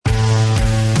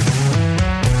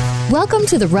Welcome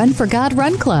to the Run for God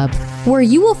Run Club, where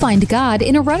you will find God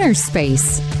in a runner's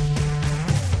space.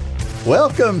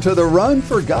 Welcome to the Run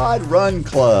for God Run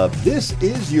Club. This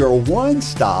is your one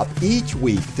stop each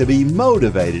week to be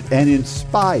motivated and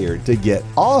inspired to get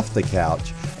off the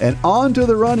couch and onto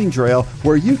the running trail,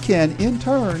 where you can, in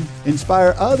turn,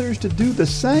 inspire others to do the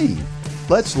same.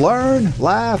 Let's learn,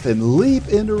 laugh, and leap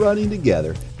into running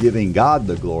together, giving God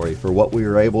the glory for what we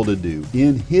are able to do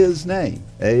in His name.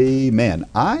 Amen.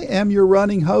 I am your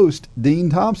running host, Dean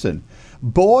Thompson.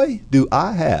 Boy, do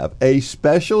I have a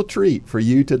special treat for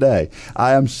you today.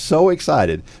 I am so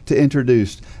excited to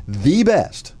introduce the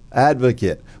best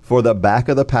advocate for the back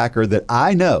of the packer that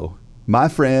I know, my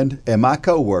friend and my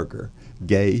coworker,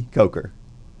 Gaye Coker.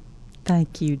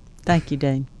 Thank you. Thank you,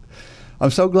 Dean. I'm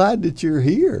so glad that you're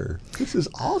here. This is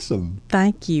awesome.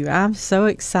 Thank you. I'm so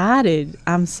excited.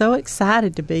 I'm so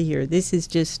excited to be here. This is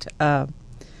just an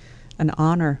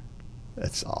honor.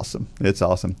 It's awesome. It's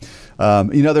awesome.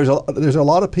 There's a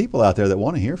lot of people out there that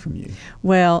want to hear from you.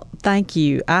 Well, thank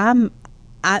you.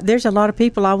 There's a lot of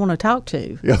people I want to talk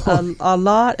to. A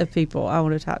lot of people I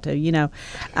want to talk to. You know,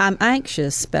 I'm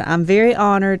anxious, but I'm very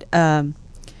honored. I'm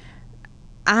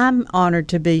honored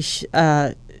to be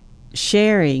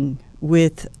sharing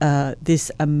with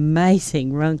this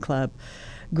amazing run club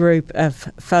group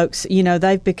of folks. You know,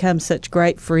 they've become such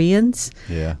great friends.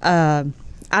 Yeah.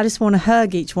 I just want to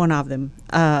hug each one of them.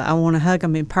 I want to hug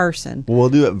them in person. Well, we'll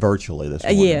do it virtually this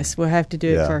morning. Yes, we'll have to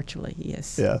do it virtually,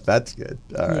 yes. Yeah, that's good.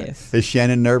 All right. Yes. Is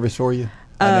Shannon nervous for you?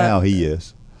 I know how he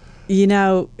is. You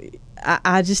know,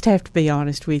 I just have to be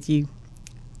honest with you.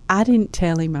 I didn't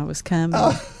tell him I was coming.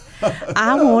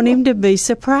 I want him to be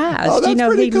surprised. Oh, that's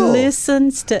pretty cool.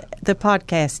 Listens to the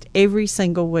podcast every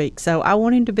single week, so I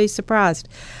want him to be surprised.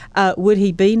 Would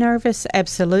he be nervous?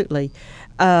 Absolutely.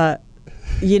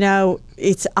 You know,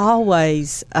 it's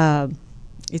always a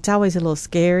little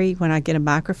scary when I get a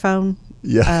microphone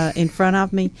in front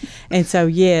of me, and so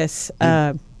yes.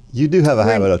 You do have a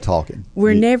habit of talking.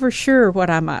 We're never sure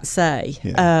what I might say,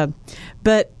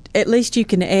 but at least you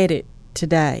can edit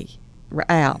today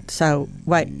out. So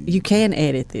wait, you can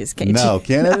edit this, can't you? No,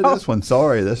 can't edit this one.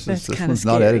 Sorry, this one's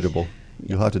not scary. editable.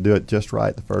 You'll have to do it just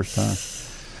right the first time.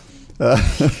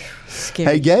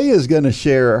 Hey, Gaye is going to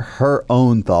share her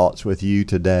own thoughts with you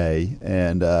today,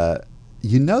 and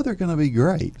you know they're going to be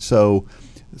great. So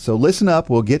listen up.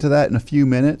 We'll get to that in a few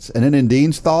minutes. And then in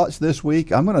Dean's Thoughts this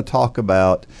week, I'm going to talk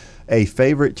about a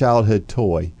favorite childhood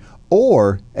toy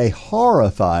or a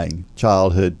horrifying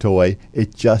childhood toy.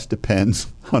 It just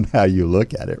depends on how you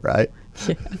look at it, right?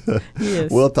 Yeah. Yes.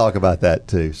 We'll talk about that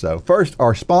too. So first,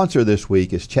 our sponsor this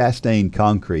week is Chastain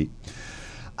Concrete.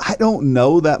 I don't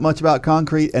know that much about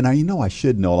concrete, and I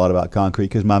should know a lot about concrete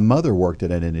because my mother worked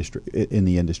in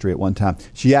the industry at one time.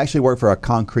 She actually worked for a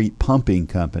concrete pumping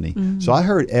company. Mm-hmm. So I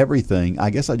heard everything.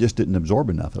 I guess I just didn't absorb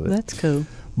enough of it. That's cool.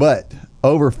 But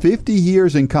over 50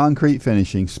 years in concrete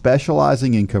finishing,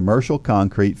 specializing in commercial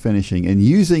concrete finishing, and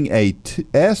using a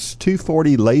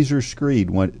S240 laser screed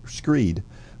when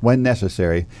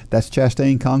necessary. That's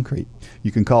Chastain Concrete.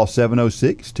 You can call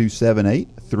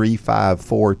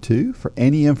 706-278-3542 for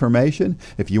any information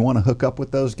if you want to hook up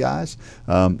with those guys.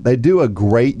 They do a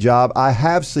great job. I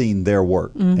have seen their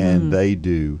work, and they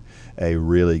do a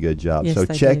really good job. Yes, so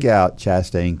check out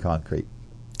Chastain Concrete.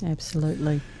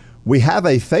 Absolutely. We have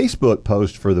a Facebook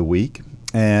post for the week.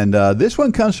 And this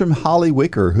one comes from Holly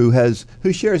Wicker, who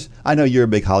shares. I know you're a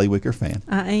big Holly Wicker fan.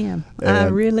 I am. I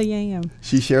really am.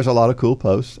 She shares a lot of cool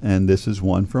posts, and this is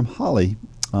one from Holly.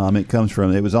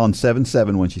 It was on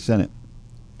 7/7 when she sent it,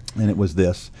 and it was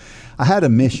this: I had a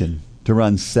mission to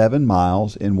run 7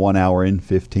 miles in 1 hour and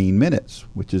 15 minutes,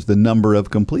 which is the number of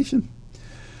completion.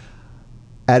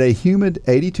 At a humid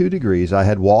 82 degrees, I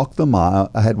had walked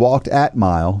at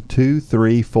mile 2,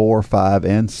 3, 4, 5,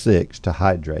 and 6 to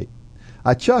hydrate.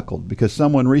 I chuckled because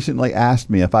someone recently asked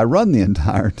me if I run the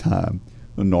entire time.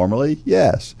 Normally,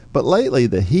 yes, but lately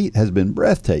the heat has been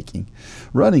breathtaking.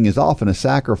 Running is often a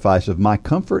sacrifice of my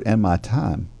comfort and my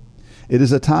time. It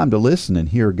is a time to listen and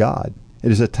hear God.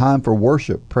 It is a time for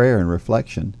worship, prayer, and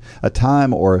reflection, a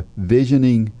time or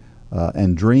visioning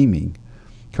and dreaming.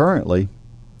 Currently,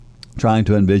 trying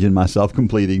to envision myself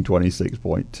completing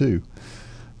 26.2.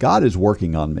 God is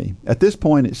working on me. At this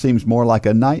point, it seems more like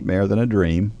a nightmare than a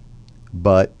dream.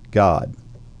 But God.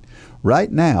 Right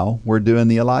now, we're doing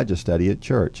the Elijah study at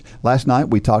church. Last night,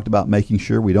 we talked about making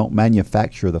sure we don't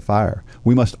manufacture the fire.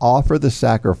 We must offer the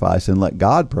sacrifice and let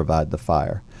God provide the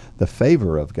fire, the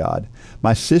favor of God.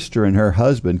 My sister and her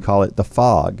husband call it the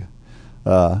fog.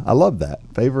 I love that.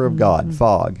 Favor of God,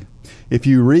 fog. If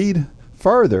you read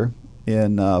further,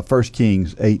 in 1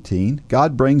 Kings 18,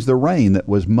 God brings the rain that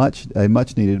was a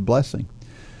much needed blessing.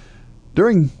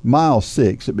 During mile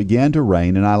 6, it began to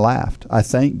rain, and I laughed. I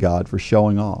thank God for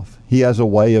showing off. He has a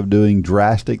way of doing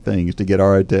drastic things to get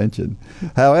our attention.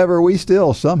 However, we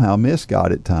still somehow miss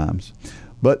God at times.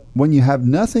 But when you have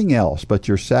nothing else but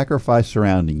your sacrifice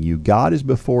surrounding you, God is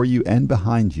before you and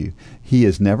behind you. He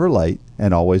is never late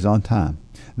and always on time.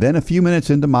 Then a few minutes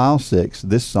into mile 6,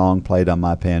 this song played on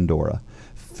my Pandora,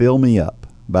 Fill Me Up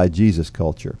by Jesus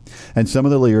Culture. And some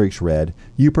of the lyrics read,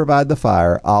 "You provide the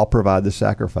fire, I'll provide the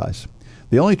sacrifice."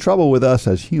 The only trouble with us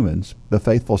as humans, the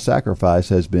faithful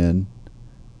sacrifice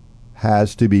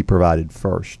has to be provided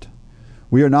first.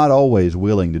 We are not always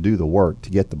willing to do the work to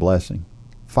get the blessing.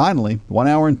 Finally, 1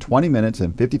 hour and 20 minutes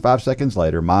and 55 seconds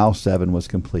later, mile 7 was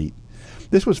complete.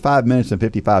 This was 5 minutes and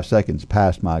 55 seconds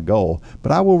past my goal,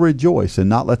 but I will rejoice and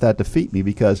not let that defeat me,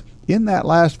 because in that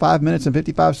last 5 minutes and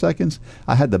 55 seconds,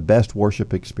 I had the best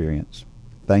worship experience.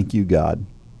 Thank you, God.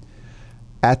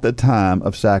 At the time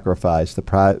of sacrifice,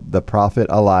 the prophet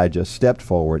Elijah stepped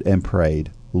forward and prayed,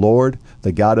 "Lord,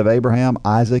 the God of Abraham,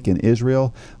 Isaac, and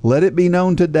Israel, let it be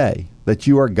known today that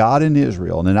you are God in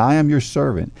Israel, and that I am your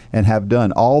servant, and have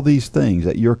done all these things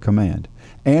at your command.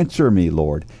 Answer me,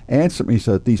 Lord. Answer me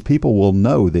so that these people will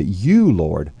know that you,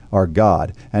 Lord, are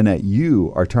God, and that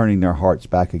you are turning their hearts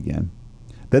back again."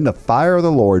 Then the fire of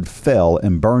the Lord fell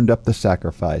and burned up the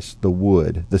sacrifice, the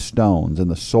wood, the stones,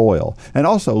 and the soil, and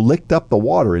also licked up the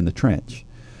water in the trench.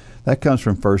 That comes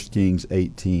from 1 Kings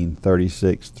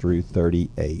 18:36 through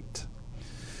 38.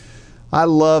 I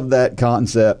love that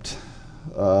concept.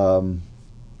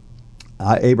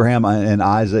 Abraham and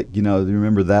Isaac, you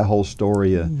remember that whole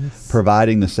story, Yes.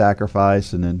 providing the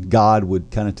sacrifice, and then God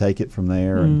would kind of take it from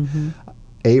there. And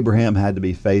Abraham had to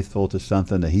be faithful to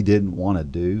something that he didn't want to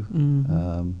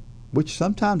do, which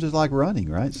sometimes is like running,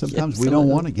 right? Sometimes we don't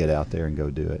want to get out there and go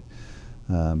do it.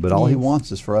 But all he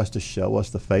wants is for us to show us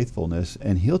the faithfulness,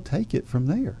 and he'll take it from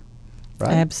there,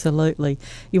 right? Absolutely.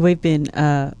 We've been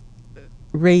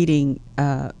reading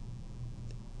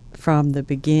from the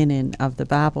beginning of the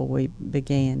Bible. We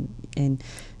began in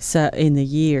the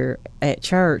year at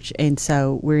church, and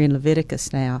so we're in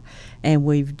Leviticus now, and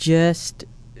we've just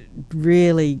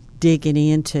really digging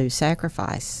into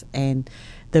sacrifice and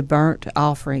the burnt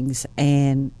offerings.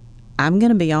 And I'm going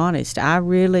to be honest, I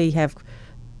really have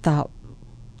thought,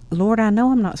 Lord, I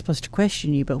know I'm not supposed to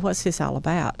question you, but what's this all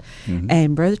about?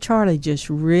 And Brother Charlie just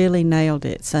really nailed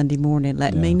it Sunday morning,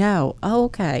 letting me know,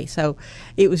 okay. So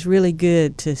it was really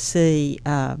good to see,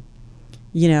 what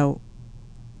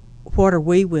are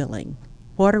we willing?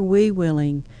 What are we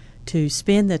willing to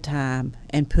spend the time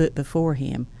and put before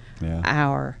Him?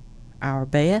 Our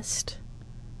best,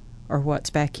 or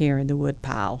what's back here in the wood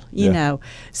pile, you know.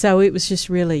 So it was just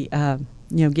really,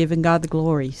 giving God the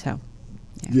glory. So,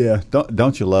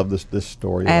 don't you love this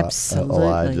story? Absolutely,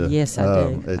 Elijah? Yes,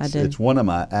 I do. It's one of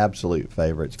my absolute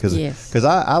favorites because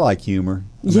I like humor.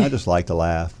 I just like to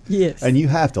laugh. Yes, and you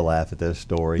have to laugh at this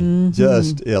story.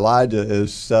 Just Elijah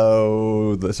is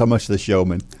so much the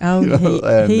showman. Oh,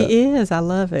 he is. I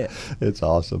love it. It's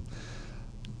awesome.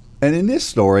 And in this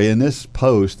story, in this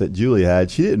post that Julie had,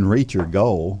 she didn't reach her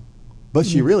goal, but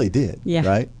she really did,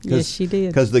 right? Yes, she did.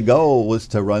 Because the goal was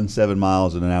to run 7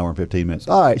 miles in an hour and 15 minutes.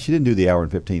 All right, she didn't do the hour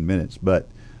and 15 minutes, but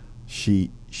she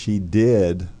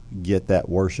did get that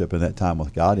worship and that time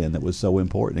with God in that was so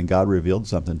important, and God revealed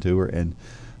something to her. And,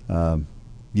 I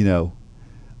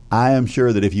am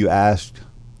sure that if you asked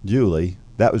Julie,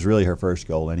 that was really her first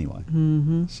goal anyway.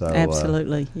 So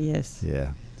absolutely, yes.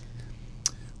 Yeah.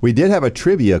 We did have a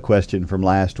trivia question from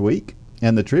last week,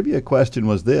 and the trivia question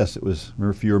was this. It was,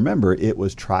 if you remember, it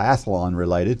was triathlon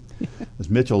related. As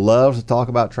Mitchell loves to talk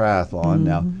about triathlon.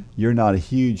 Now, you're not a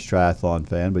huge triathlon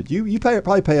fan, but you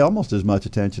probably pay almost as much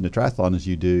attention to triathlon as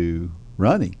you do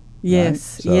running.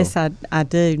 Yes, right? So, yes, I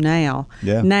do now.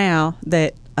 Yeah. Now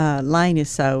that Lane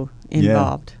is so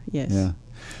involved. Yeah. Yes. Yeah.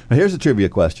 Now, here's a trivia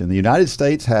question. The United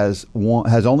States has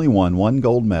only won one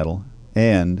gold medal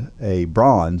and a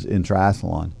bronze in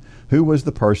triathlon. Who was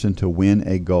the person to win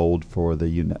a gold for the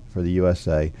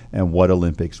USA, and what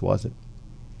Olympics was it?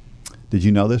 Did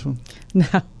you know this one?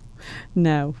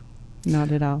 No, not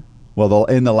at all. Well,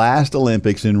 in the last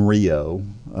Olympics in Rio,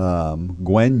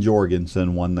 Gwen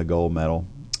Jorgensen won the gold medal.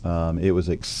 It was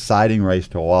an exciting race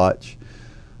to watch.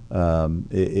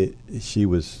 She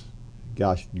was,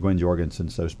 Gwen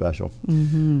Jorgensen's so special.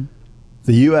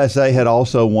 The USA had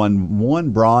also won one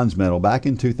bronze medal back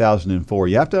in 2004.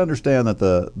 You have to understand that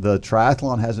the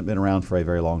triathlon hasn't been around for a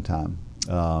very long time.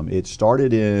 It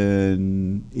started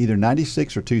in either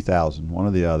 96 or 2000, one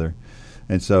or the other.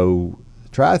 And so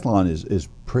triathlon is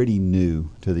pretty new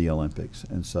to the Olympics,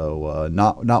 and so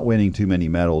not winning too many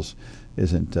medals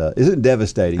isn't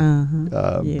devastating.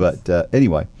 Yes. But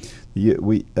anyway,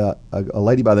 a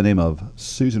lady by the name of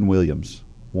Susan Williams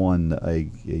won a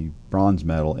bronze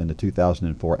medal in the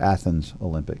 2004 Athens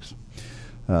Olympics.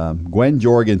 Gwen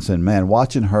Jorgensen, man,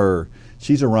 watching her,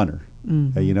 she's a runner.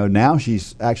 Now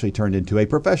she's actually turned into a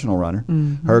professional runner.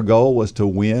 Her goal was to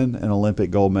win an Olympic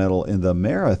gold medal in the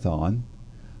marathon.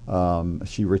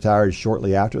 She retired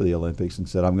shortly after the Olympics and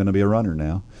said, I'm going to be a runner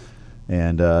now.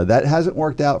 And that hasn't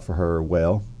worked out for her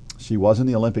well. She was in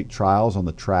the Olympic trials on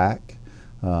the track.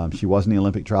 She was in the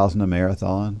Olympic trials in the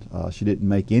marathon. She didn't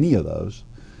make any of those.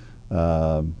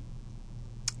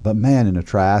 But man, in a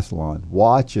triathlon,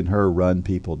 watching her run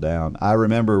people down. I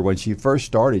remember when she first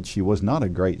started, she was not a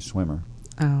great swimmer.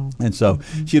 Oh. And so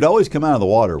she'd always come out of the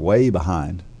water way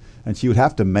behind, and she would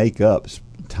have to make up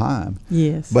time.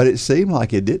 Yes. But it seemed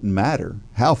like it didn't matter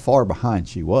how far behind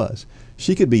she was.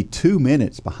 She could be 2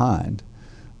 minutes behind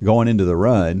going into the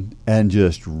run and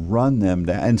just run them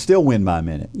down and still win by a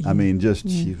minute. Yeah. I mean,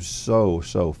 she was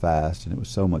so fast, and it was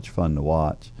so much fun to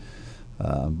watch.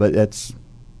 But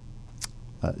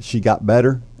she got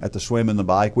better at the swim and the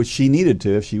bike, which she needed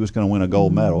to if she was going to win a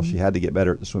gold medal. She had to get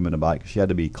better at the swim and the bike. She had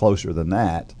to be closer than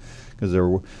that because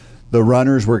the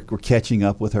runners were catching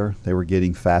up with her. They were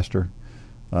getting faster.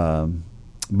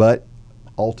 But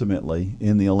ultimately,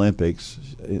 in the Olympics,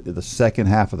 the second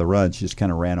half of the run, she just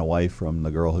kind of ran away from the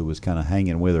girl who was kind of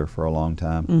hanging with her for a long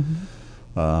time,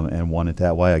 and won it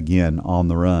that way again on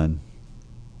the run.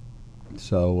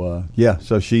 So,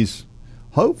 so she's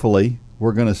hopefully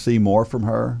we're going to see more from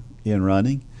her in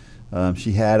running.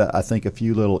 She had, I think, a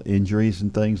few little injuries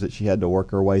and things that she had to work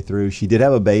her way through. She did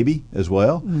have a baby as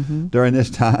well during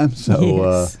this time.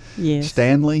 So yes.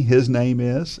 Stanley, his name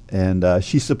is, and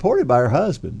she's supported by her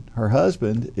husband. Her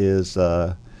husband is,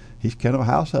 he's kind of a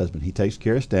house husband. He takes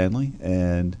care of Stanley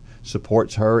and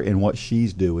supports her in what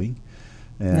she's doing.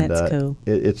 And that's cool.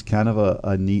 It's kind of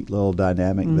a neat little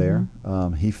dynamic there.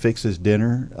 He fixes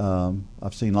dinner.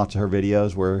 I've seen lots of her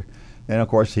videos where, and of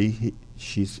course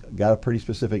she's got a pretty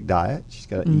specific diet. She's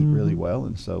got to eat really well,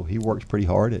 and so he works pretty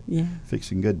hard at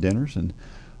fixing good dinners. And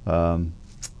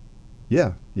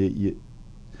you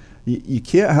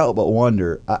can't help but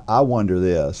wonder. I wonder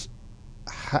this: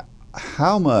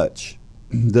 how much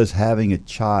does having a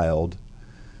child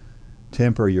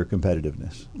temper your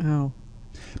competitiveness? Oh,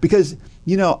 because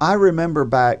I remember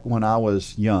back when I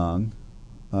was young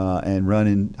and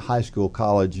running high school,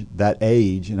 college, that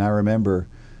age, and I remember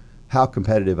how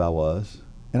competitive I was,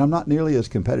 and I'm not nearly as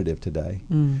competitive today.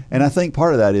 And I think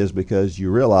part of that is because you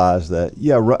realize that,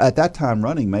 at that time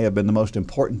running may have been the most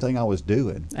important thing I was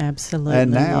doing. Absolutely.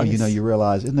 And now, yes. You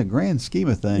realize in the grand scheme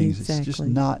of things, it's just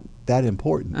not that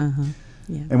important.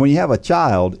 Yeah. And when you have a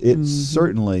child, it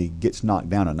certainly gets knocked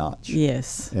down a notch.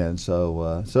 Yes. And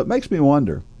so it makes me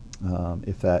wonder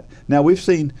if that. Now, we've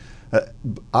seen,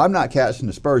 I'm not casting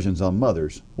aspersions on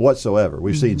mothers whatsoever.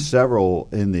 We've seen several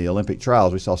in the Olympic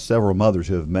trials. We saw several mothers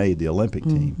who have made the Olympic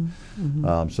team.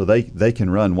 So they can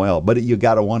run well. But you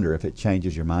got to wonder if it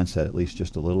changes your mindset at least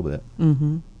just a little bit.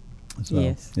 So,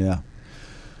 yes. Yeah.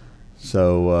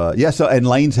 So, and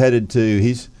Lane's headed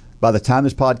to, by the time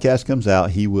this podcast comes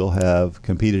out, he will have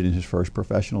competed in his first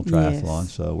professional triathlon.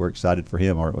 Yes. So we're excited for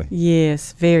him, aren't we?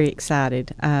 Yes, very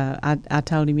excited. I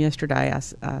told him yesterday,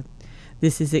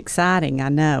 this is exciting. I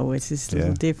know it's just a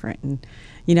little different, and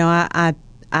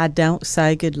I don't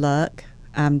say good luck.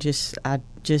 I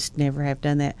just never have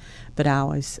done that, but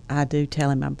I do tell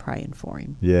him I'm praying for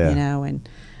him. Yeah, and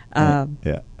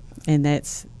and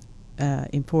that's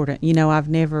important. I've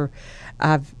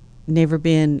never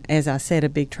been, as I said, a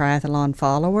big triathlon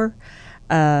follower,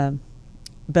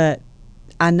 but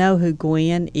I know who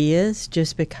Gwen is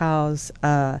just because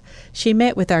she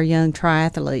met with our young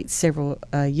triathletes several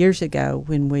years ago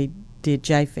when we did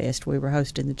J-Fest. We were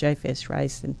hosting the J-Fest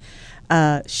race, and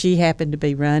she happened to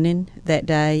be running that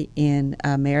day in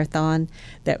a marathon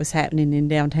that was happening in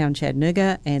downtown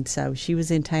Chattanooga, and so she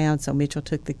was in town, so Mitchell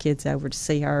took the kids over to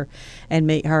see her and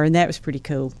meet her, and that was pretty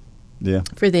cool. Yeah,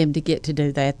 for them to get to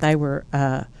do that. They were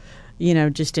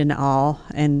just in awe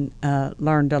and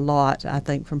learned a lot, I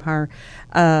think, from her.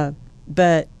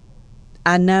 But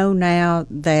I know now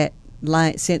that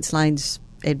since Lane's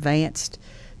advanced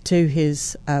to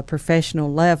his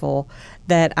professional level,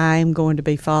 that I'm going to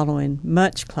be following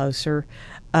much closer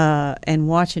and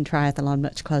watching triathlon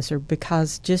much closer,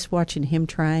 because just watching him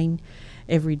train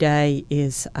every day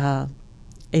is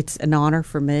it's an honor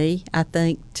for me, I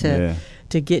think, to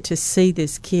get to see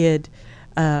this kid.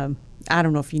 I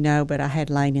don't know if you know, but I had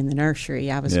Lane in the nursery.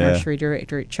 I was nursery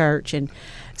director at church, and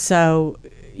so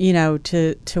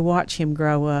to watch him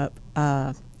grow up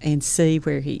and see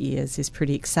where he is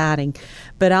pretty exciting.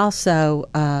 But also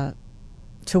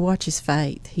to watch his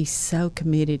faith. He's so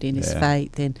committed in his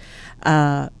faith, and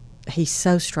he's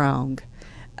so strong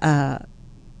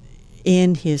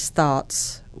in his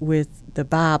thoughts with the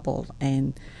Bible.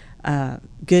 And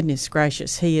goodness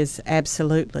gracious, he has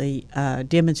absolutely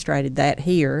demonstrated that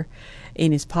here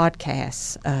in his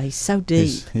podcasts. He's so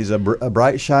deep. He's a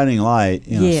bright shining light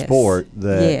in a sport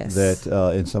that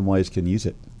in some ways can use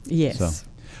it. Yes. So,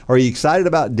 are you excited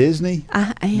about Disney?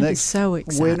 I am next so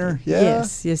excited. Winter? Yeah.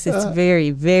 Yes, it's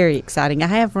very, very exciting. I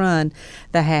have run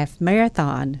the half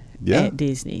marathon at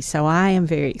Disney, so I am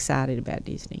very excited about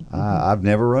Disney. I've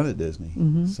never run at Disney,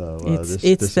 so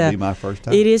this will be my first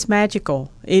time. It is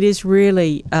magical. It is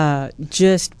really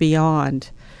just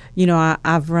beyond.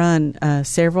 I've run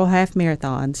several half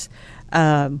marathons,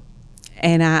 and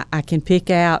I can pick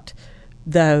out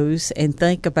those and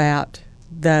think about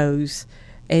those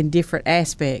and different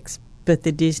aspects, but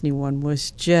the Disney one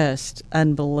was just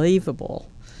unbelievable.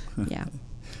 Yeah.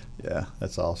 Yeah,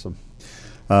 that's awesome.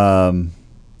 And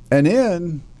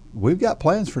then we've got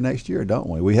plans for next year, don't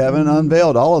we? We haven't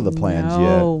unveiled all of the plans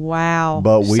yet. Oh, wow.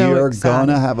 But we are going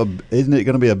to have isn't it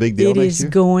going to be a big deal next year? It is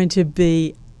going to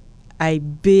be a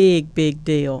big, big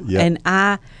deal. Yep. And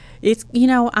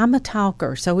I'm a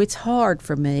talker, so it's hard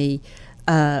for me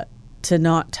to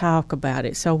not talk about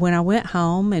it. So when I went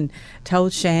home and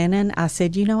told Shannon, I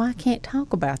said, I can't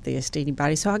talk about this to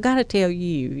anybody, so I got to tell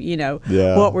you,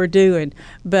 what we're doing.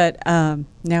 But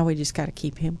now we just got to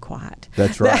keep him quiet.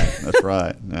 That's right. That's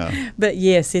right. Yeah. But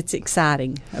yes, it's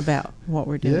exciting about what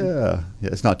we're doing. Yeah.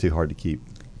 It's not too hard to keep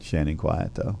Shannon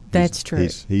quiet, though. That's true.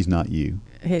 He's not you.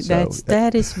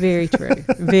 That is very true.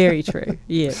 Very true.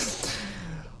 Yes.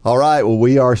 All right. Well,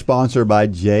 we are sponsored by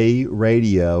J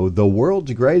Radio, the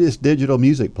world's greatest digital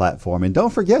music platform. And don't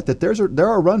forget that there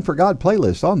are Run for God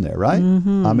playlists on there, right?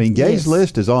 Mm-hmm. I mean, Gaye's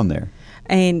list is on there.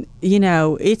 And,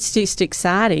 it's just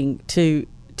exciting to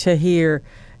hear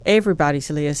everybody's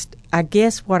list. I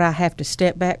guess what I have to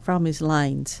step back from is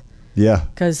Lane's. Yeah.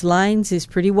 Because Lane's is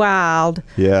pretty wild.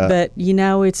 Yeah. But,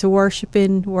 it's a worship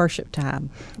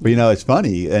time. Well, it's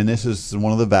funny, and this is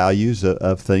one of the values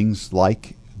of things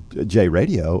like J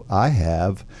Radio. I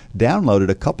have downloaded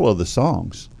a couple of the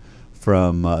songs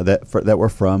from that were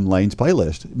from Lane's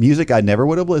playlist. Music I never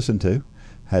would have listened to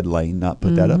had Lane not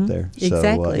put that up there.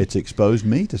 Exactly. So it's exposed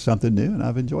me to something new, and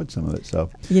I've enjoyed some of it. So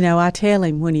I tell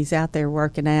him when he's out there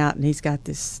working out and he's got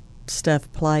this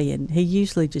stuff playing, he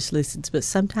usually just listens, but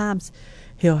sometimes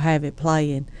he'll have it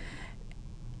playing,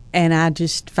 and I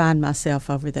just find myself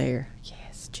over there.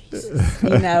 Yes, Jesus.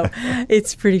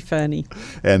 It's pretty funny.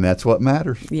 And that's what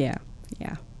matters. Yeah,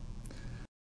 yeah.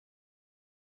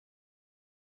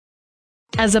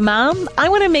 As a mom, I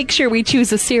want to make sure we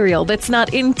choose a cereal that's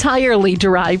not entirely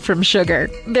derived from sugar.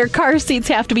 Their car seats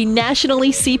have to be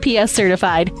nationally CPS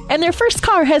certified, and their first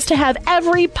car has to have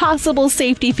every possible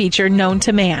safety feature known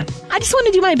to man. I just want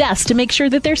to do my best to make sure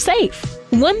that they're safe.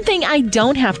 One thing I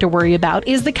don't have to worry about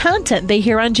is the content they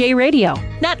hear on J Radio.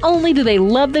 Not only do they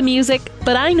love the music,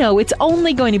 but I know it's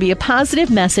only going to be a positive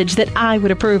message that I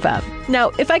would approve of. Now,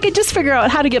 if I could just figure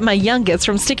out how to get my youngest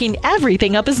from sticking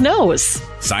everything up his nose.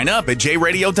 Sign up at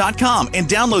jradio.com and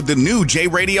download the new J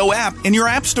Radio app in your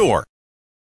app store.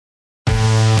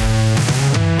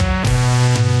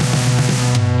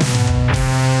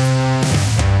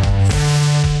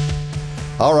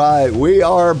 All right, we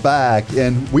are back,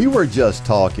 and we were just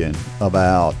talking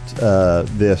about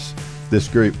this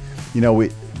group.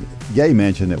 Gaye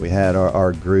mentioned that we had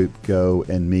our group go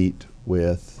and meet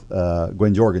with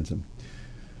Gwen Jorgensen.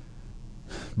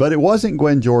 But it wasn't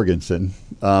Gwen Jorgensen.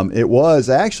 It was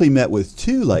actually met with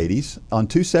two ladies on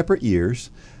two separate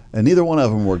years, and neither one of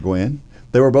them were Gwen.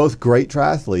 They were both great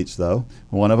triathletes, though.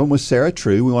 One of them was Sarah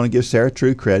True. We want to give Sarah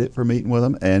True credit for meeting with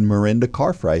them, and Miranda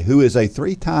Carfrae, who is a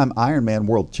 3-time Ironman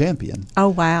world champion. Oh,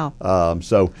 wow.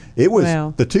 So it was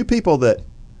the two people that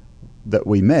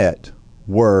we met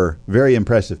were very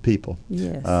impressive people.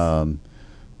 Yes.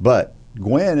 But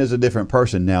Gwen is a different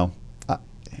person. Now,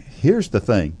 here's the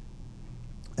thing.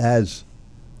 As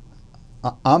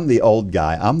I'm the old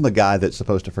guy. I'm the guy that's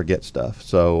supposed to forget stuff.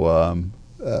 So,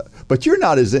 but you're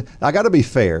not as. I got to be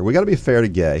fair. We got to be fair to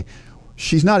Gaye.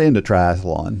 She's not into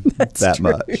triathlon that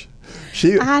true. much.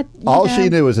 She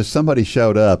knew was if somebody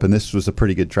showed up and this was a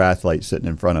pretty good triathlete sitting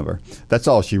in front of her. That's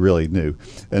all she really knew.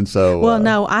 And so. Well,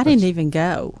 no, I didn't even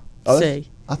go. See.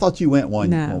 I thought you went to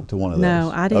one of those.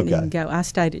 No, I didn't even go. I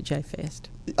stayed at J-Fest.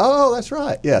 Oh, that's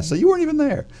right. Yeah, so you weren't even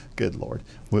there. Good Lord.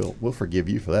 We'll forgive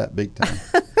you for that big time.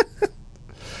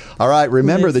 All right.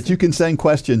 Remember that you can send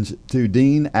questions to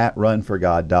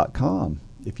dean@runforgod.com.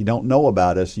 If you don't know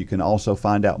about us, you can also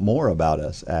find out more about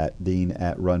us at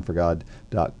dean@runforgod.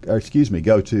 Go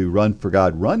to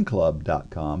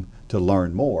runforgodrunclub.com to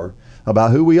learn more about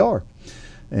who we are.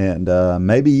 And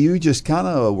maybe you just kind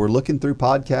of were looking through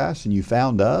podcasts and you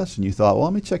found us and you thought, well,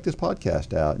 let me check this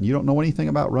podcast out. And you don't know anything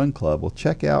about Run Club. Well,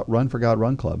 check out Run for God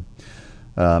Run Club.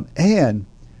 And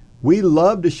we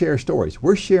love to share stories.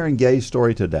 We're sharing Gaye's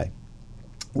story today.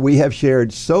 We have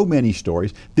shared so many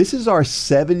stories. This is our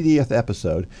 70th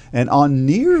episode, and on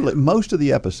nearly most of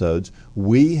the episodes,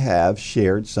 we have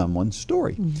shared someone's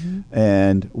story.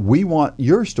 And we want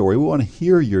your story. We want to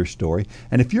hear your story.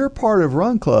 And if you're a part of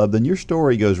Run Club, then your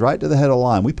story goes right to the head of the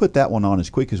line. We put that one on as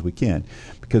quick as we can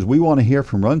because we want to hear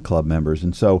from Run Club members.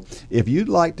 And so if you'd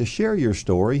like to share your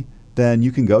story, then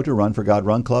you can go to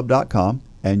runforgodrunclub.com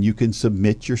and you can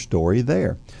submit your story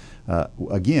there.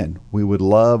 Again, we would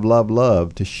love, love,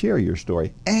 love to share your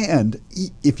story. And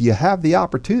if you have the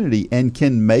opportunity and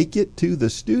can make it to the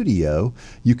studio,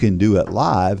 you can do it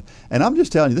live. And I'm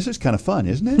just telling you, this is kind of fun,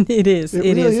 isn't it? It is. It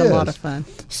really is a lot of fun.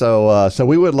 So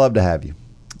we would love to have you.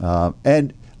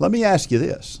 And let me ask you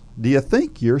this. Do you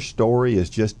think your story is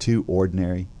just too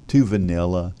ordinary, too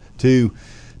vanilla,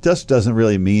 just doesn't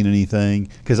really mean anything?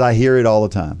 Because I hear it all the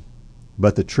time.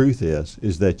 But the truth is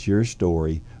that your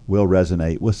story will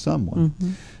resonate with someone.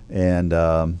 And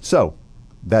so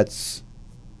that's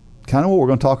kind of what we're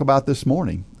going to talk about this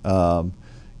morning.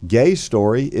 Gaye's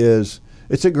story it's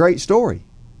a great story.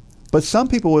 But some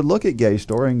people would look at Gaye's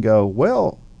story and go,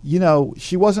 well,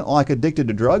 she wasn't like addicted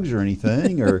to drugs or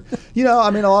anything. Or, a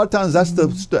lot of times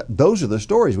those are the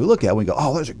stories we look at. We go,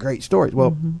 oh, those are great stories.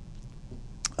 Well,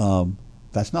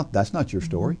 that's not your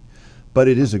story. But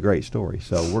it is a great story,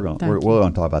 so we're going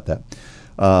to talk about that.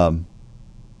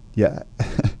 Yeah.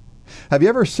 Have you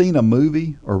ever seen a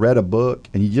movie or read a book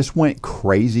and you just went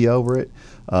crazy over it,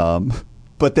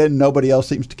 but then nobody else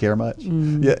seems to care much?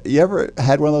 You ever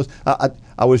had one of those?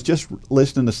 I was just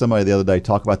listening to somebody the other day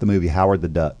talk about the movie Howard the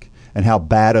Duck and how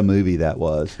bad a movie that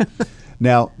was.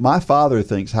 Now, my father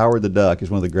thinks Howard the Duck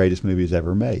is one of the greatest movies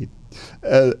ever made,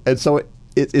 and so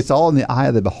it's all in the eye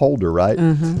of the beholder, right?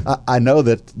 I know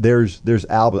that there's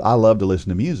albums. I love to listen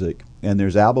to music, and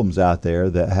there's albums out there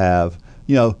that have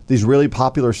these really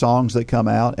popular songs that come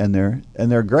out, and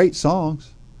they're great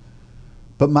songs.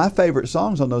 But my favorite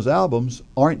songs on those albums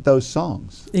aren't those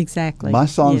songs. Exactly. My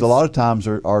songs a lot of times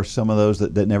are some of those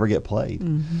that never get played.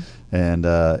 And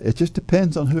it just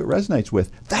depends on who it resonates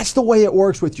with. That's the way it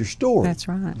works with your story. That's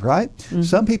right. Right?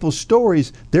 Some people's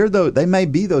stories, they may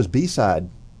be those B-side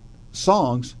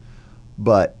songs,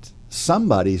 but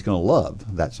somebody's going to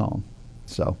love that song.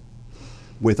 So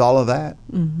with all of that,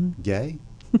 Gaye,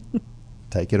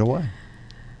 take it away.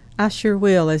 I sure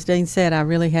will. As Dean said, I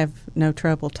really have no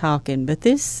trouble talking, but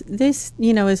this is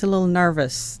a little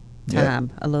nervous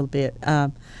time, a little bit.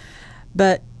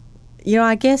 But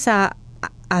I guess I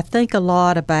think a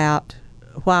lot about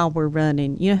while we're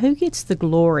running, who gets the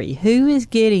glory? Who is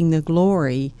getting the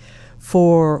glory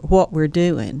for what we're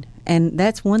doing? And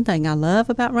that's one thing I love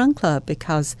about Run Club,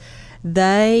 because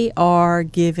they are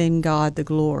giving God the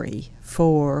glory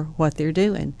for what they're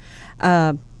doing.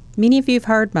 Many of you have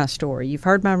heard my story. You've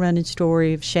heard my running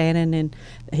story of Shannon, and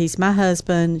he's my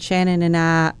husband. Shannon and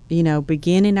I,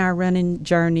 beginning our running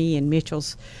journey in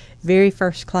Mitchell's very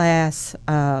first class.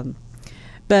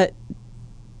 But,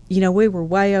 we were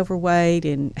way overweight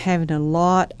and having a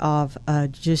lot of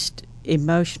just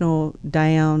emotional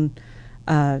down,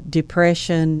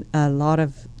 depression, a lot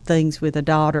of things with a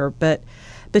daughter. But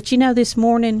this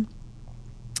morning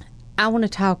I want to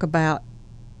talk about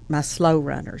my slow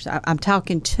runners. I'm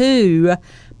talking to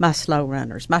my slow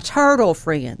runners, my turtle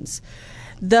friends,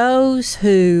 those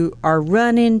who are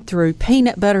running through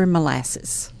peanut butter and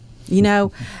molasses.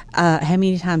 How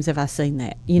many times have I seen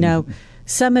that?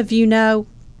 Some of you know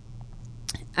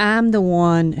I'm the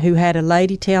one who had a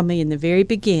lady tell me in the very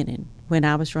beginning when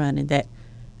I was running that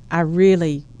I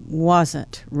really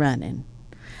wasn't running.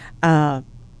 But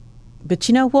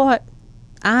you know what?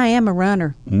 I am a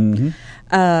runner. Even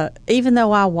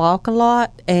though I walk a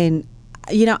lot, and,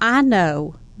 I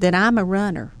know that I'm a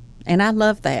runner, and I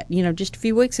love that. Just a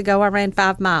few weeks ago, I ran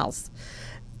 5 miles.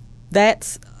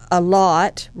 That's a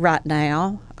lot right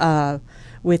now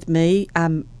with me.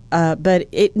 But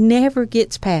it never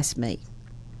gets past me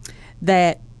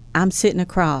that I'm sitting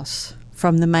across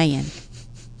from the man,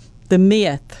 the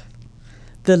myth,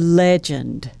 the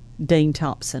legend, Dean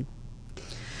Thompson.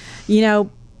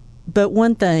 But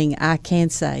one thing I can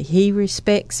say, he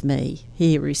respects me.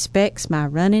 He respects my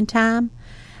running time,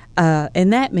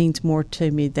 and that means more to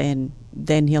me than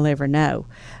than he'll ever know.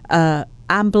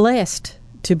 I'm blessed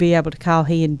to be able to call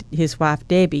he and his wife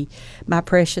Debbie my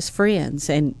precious friends.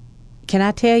 And can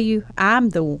I tell you, I'm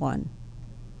the one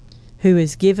who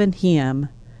has given him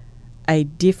a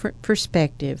different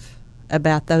perspective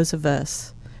about those of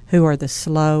us who are the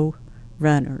slow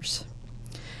runners.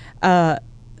 The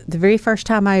very first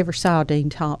time I ever saw Dean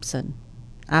Thompson,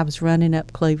 I was running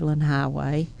up Cleveland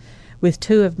Highway with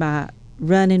two of my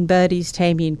running buddies,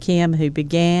 Tammy and Kim, who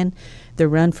began the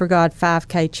Run for God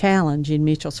 5K Challenge in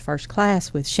Mitchell's first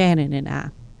class with Shannon and I.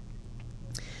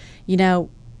 You know,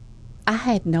 I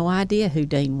had no idea who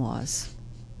Dean was.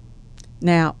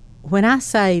 Now, when I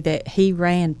say that he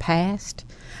ran past,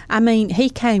 I mean he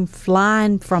came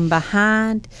flying from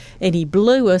behind and he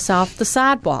blew us off the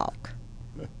sidewalk.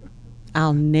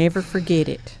 I'll never forget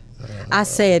it. I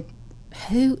said,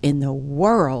 "Who in the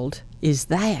world is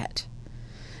that?"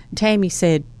 Tammy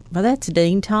said, "Well, that's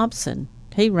Dean Thompson.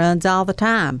 He runs all the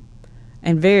time,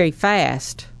 and very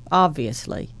fast,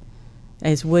 obviously,"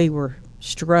 as we were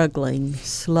struggling,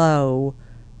 slow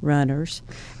runners.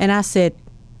 And I said,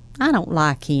 "I don't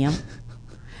like him."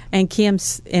 And Kim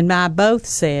and I both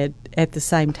said at the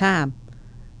same time,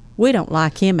 "We don't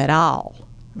like him at all."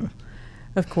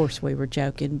 Of course, we were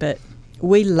joking, but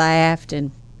we laughed.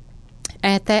 And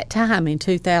at that time in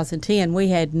 2010, we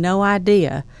had no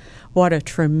idea what a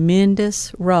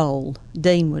tremendous role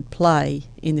Dean would play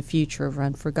in the future of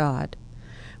Run for God.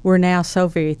 We're now so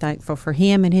very thankful for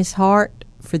him and his heart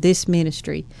for this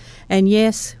ministry. And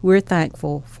yes, we're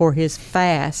thankful for his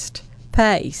fast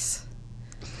pace.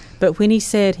 But when he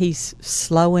said he's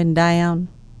slowing down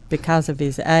because of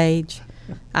his age,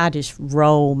 I just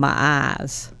roll my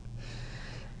eyes.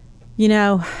 You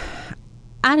know,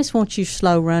 I just want you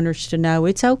slow runners to know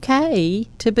it's okay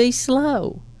to be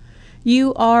slow.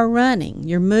 You are running.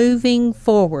 You're moving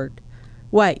forward.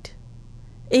 Wait,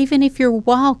 even if you're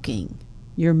walking,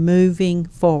 you're moving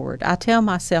forward. I tell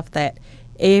myself that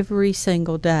every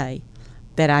single day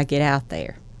that I get out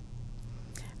there.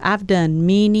 I've done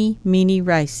many, many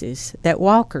races that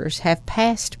walkers have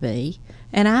passed me,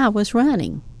 and I was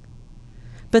running.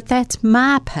 But that's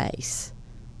my pace,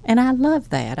 and I love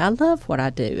that. I love what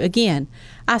I do. Again,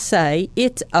 I say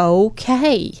it's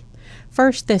okay.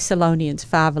 1 Thessalonians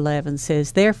 5:11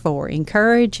 says, "Therefore,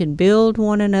 encourage and build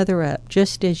one another up,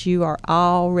 just as you are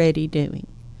already doing."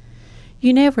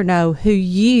 You never know who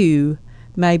you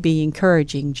may be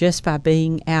encouraging just by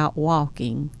being out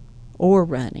walking or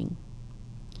running.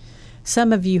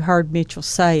 Some of you heard Mitchell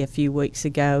say a few weeks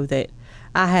ago that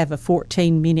I have a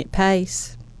 14-minute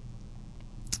pace.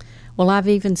 Well, I've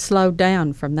even slowed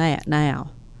down from that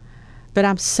now. But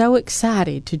I'm so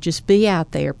excited to just be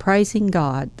out there praising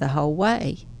God the whole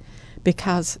way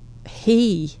because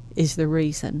He is the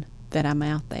reason that I'm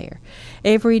out there.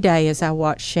 Every day as I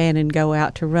watch Shannon go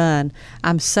out to run,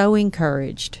 I'm so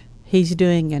encouraged. He's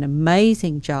doing an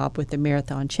amazing job with the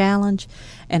Marathon Challenge,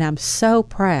 and I'm so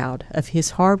proud of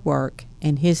his hard work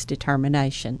and his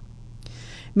determination.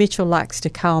 Mitchell likes to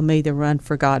call me the Run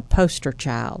for God poster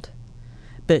child,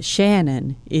 but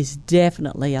Shannon is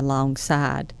definitely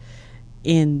alongside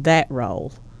in that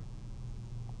role.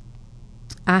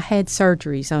 I had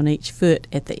surgeries on each foot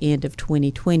at the end of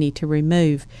 2020 to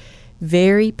remove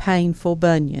very painful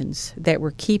bunions that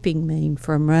were keeping me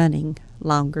from running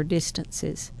longer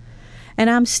distances. And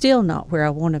I'm still not where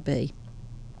I want to be,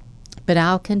 but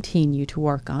I'll continue to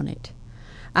work on it.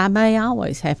 I may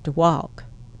always have to walk,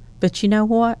 but you know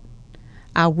what?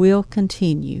 I will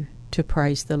continue to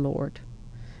praise the Lord.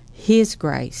 His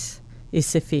grace is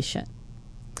sufficient.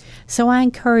 So I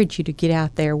encourage you to get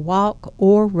out there, walk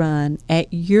or run at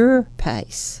your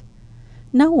pace.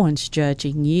 No one's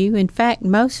judging you. In fact,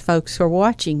 most folks are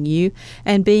watching you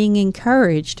and being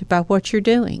encouraged by what you're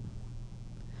doing.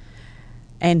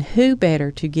 And who better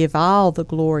to give all the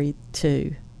glory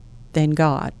to than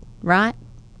God, right?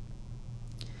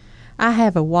 I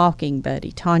have a walking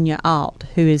buddy, Tanya Alt,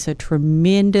 who is a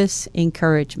tremendous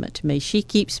encouragement to me. She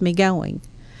keeps me going.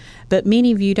 But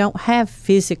many of you don't have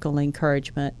physical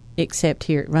encouragement except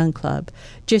here at Run Club.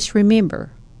 Just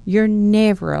remember, you're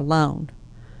never alone.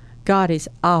 God is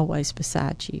always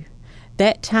beside you.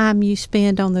 That time you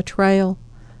spend on the trail,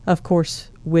 of course,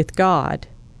 with God,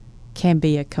 can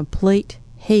be a complete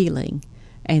healing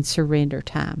and surrender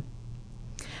time.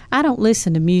 I don't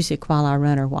listen to music while I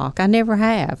run or walk. I never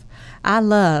have. I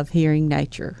love hearing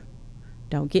nature.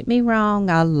 Don't get me wrong,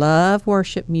 I love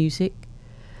worship music,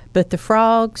 but the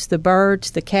frogs, the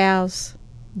birds, the cows,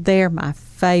 they're my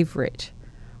favorite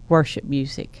worship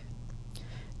music.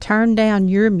 Turn down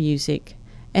your music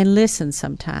and listen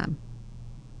sometime.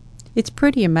 It's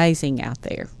pretty amazing out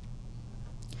there.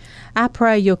 I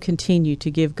pray you'll continue to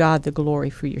give God the glory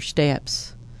for your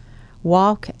steps.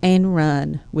 Walk and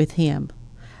run with Him.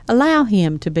 Allow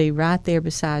Him to be right there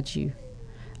beside you.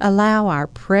 Allow our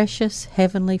precious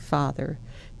Heavenly Father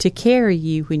to carry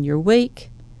you when you're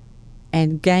weak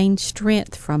and gain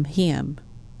strength from Him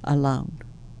alone.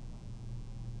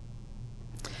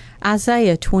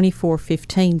 Isaiah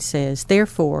 24:15 says,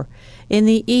 "Therefore, in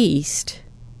the east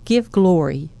give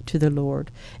glory to the Lord.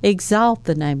 Exalt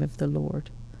the name of the Lord,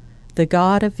 the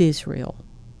God of Israel,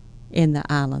 in the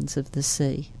islands of the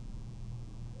sea."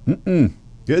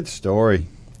 Good story.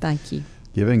 Thank you.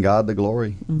 Giving God the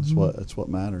glory. That's what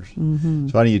matters. So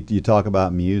funny you talk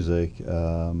about music.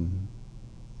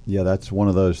 Yeah, that's one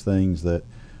of those things that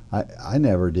I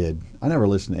never did. I never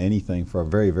listened to anything for a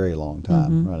very, very long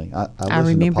time running. I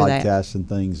listen to podcasts and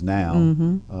things now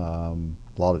a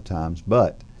lot of times,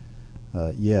 but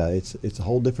yeah, it's a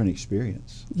whole different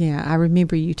experience. Yeah, I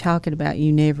remember you talking about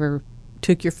you never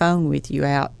took your phone with you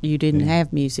out. You didn't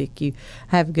have music. You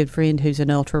have a good friend who's an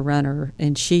ultra runner,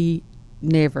 and she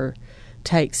never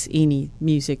takes any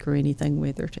music or anything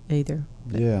with her either.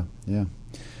 Yeah.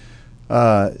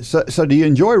 So do you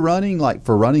enjoy running like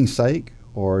for running's sake,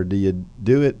 or do you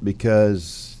do it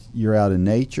because you're out in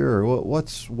nature, or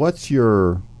what's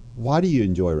your why do you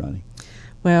enjoy running?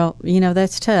 Well,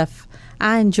 that's tough.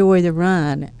 I enjoy the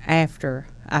run after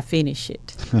I finish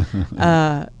it.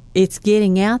 It's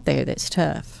getting out there that's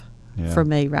tough. For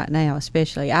me right now,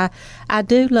 especially. I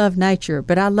do love nature,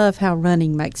 but I love how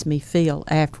running makes me feel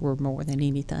afterward more than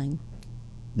anything.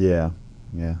 Yeah.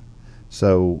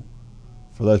 So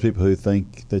for those people who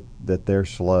think that they're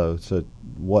slow, so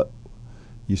what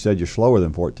you said you're slower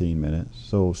than 14 minutes.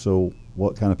 So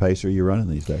what kind of pace are you running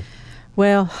these days?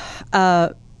 Well,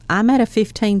 I'm at a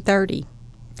 15:30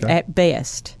 at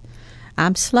best.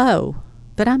 I'm slow,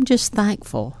 but I'm just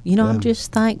thankful. I'm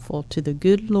just thankful to the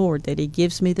good Lord that He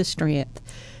gives me the strength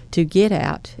to get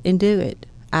out and do it.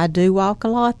 I do walk a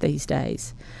lot these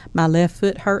days. My left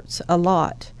foot hurts a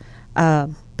lot.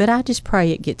 But I just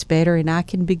pray it gets better and I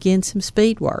can begin some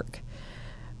speed work.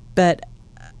 But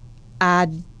I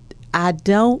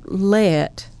don't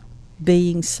let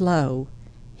being slow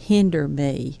hinder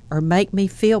me or make me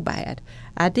feel bad.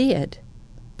 I did,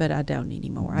 but I don't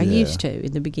anymore. I used to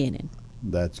in the beginning.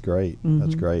 That's great.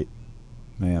 That's great,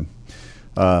 man.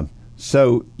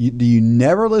 So do you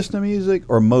never listen to music,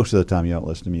 or most of the time you don't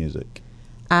listen to music?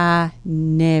 I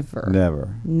never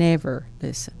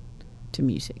listen to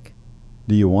music.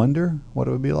 Do you wonder what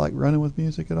it would be like running with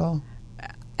music at all?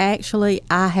 Actually,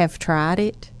 I have tried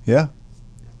it. Yeah?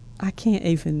 I can't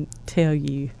even tell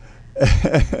you.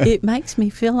 It makes me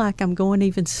feel like I'm going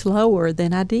even slower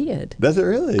than I did. Does it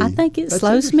really? I think it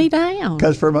slows me down.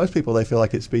 Because for most people, they feel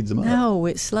like it speeds them up. No,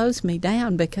 it slows me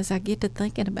down because I get to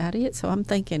thinking about it. So I'm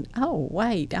thinking, oh,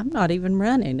 wait, I'm not even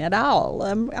running at all.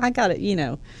 I got it,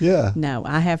 Yeah. No,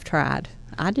 I have tried.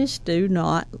 I just do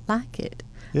not like it.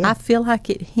 Yeah. I feel like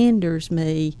it hinders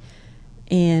me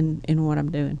in what I'm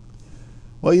doing.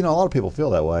 Well, a lot of people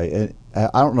feel that way. And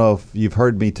I don't know if you've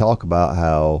heard me talk about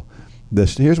how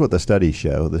here's what the studies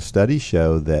show. The studies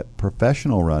show that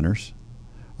professional runners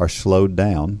are slowed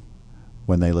down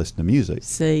when they listen to music.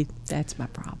 See, that's my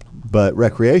problem. But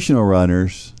recreational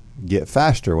runners get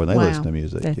faster when they listen to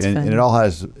music. And it all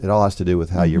has to do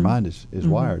with how your mind is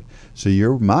wired. So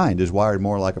your mind is wired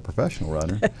more like a professional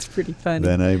runner. That's pretty funny.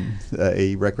 Than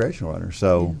a recreational runner.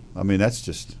 So, I mean, that's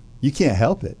just, you can't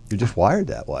help it. You're just wired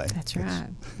that way. That's right.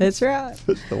 That's right.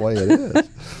 That's the way it is.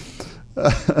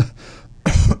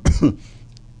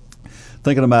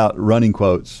 Thinking about running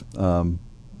quotes,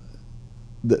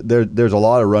 there's a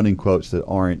lot of running quotes that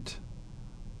aren't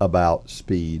about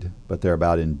speed, but they're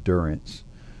about endurance.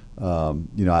 I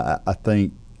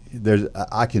think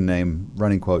I can name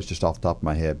running quotes just off the top of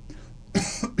my head,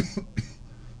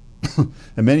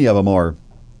 and many of them are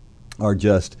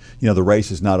just the race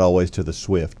is not always to the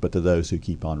swift, but to those who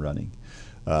keep on running.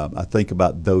 I think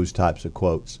about those types of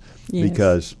quotes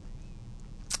because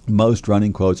most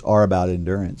running quotes are about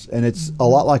endurance, and it's a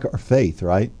lot like our faith,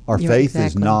 right? Our faith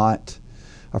is not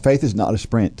a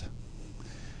sprint.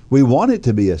 We want it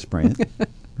to be a sprint,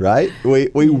 right?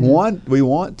 We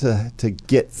want to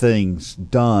get things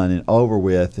done and over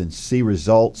with and see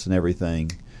results and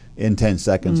everything in 10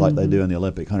 seconds like they do in the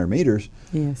Olympic 100 meters.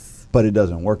 Yes. But it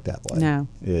doesn't work that way. No.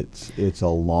 It's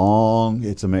an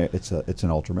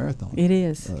ultra marathon. It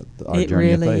is. Our it journey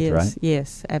really of faith, is. right?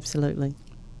 Yes, absolutely.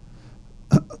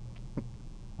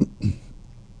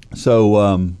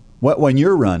 So when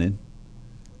you're running,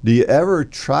 do you ever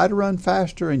try to run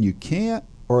faster and you can't,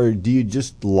 or do you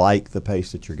just like the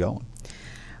pace that you're going?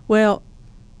 Well,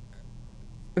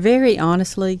 very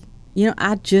honestly,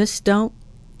 I just don't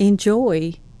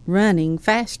enjoy running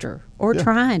faster or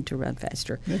trying to run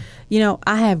faster. Yeah.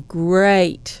 I have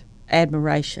great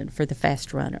admiration for the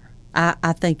fast runner.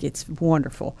 I think it's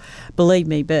wonderful, believe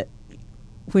me. But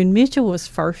when Mitchell was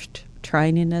first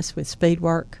training us with speed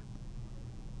work,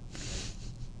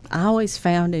 I always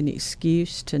found an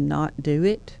excuse to not do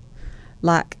it.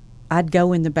 Like I'd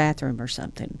go in the bathroom or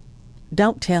something.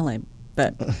 Don't tell him,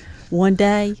 but one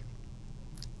day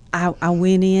I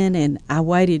went in and I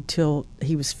waited till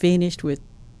he was finished with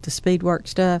the speed work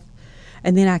stuff,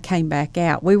 and then I came back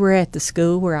out. We were at the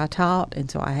school where I taught, and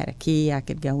so I had a key. I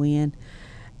could go in,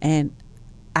 and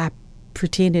I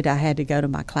pretended I had to go to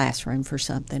my classroom for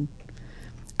something.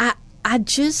 I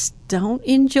just don't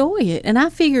enjoy it, and I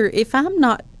figure if I'm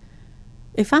not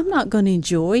going to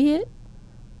enjoy it,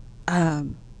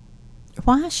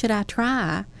 why should I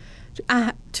try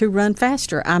to run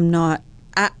faster? I'm not.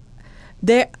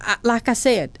 Like I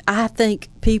said, I think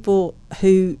people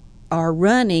who are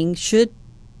running should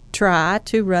try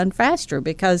to run faster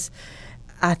because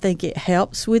I think it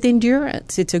helps with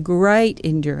endurance. It's a great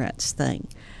endurance thing.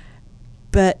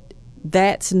 But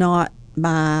that's not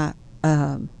my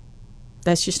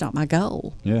that's just not my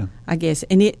goal. Yeah. I guess.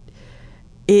 And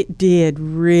it did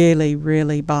really,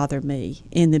 really bother me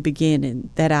in the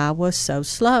beginning that I was so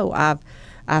slow.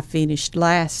 I finished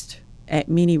last at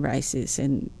many races,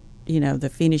 and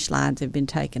the finish lines have been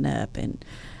taken up, and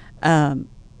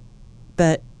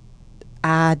but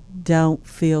I don't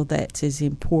feel that's as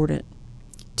important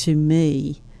to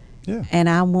me. Yeah. And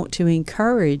I want to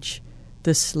encourage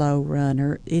the slow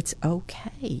runner. It's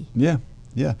okay. Yeah.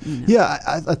 Yeah.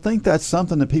 Yeah, I think that's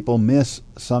something that people miss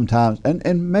sometimes.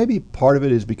 And maybe part of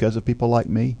it is because of people like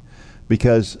me,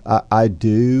 because I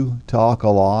do talk a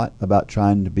lot about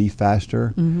trying to be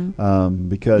faster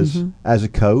because as a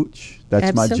coach,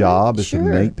 that's my job is to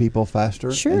make people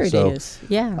faster. Sure, and so, it is.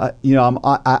 Yeah.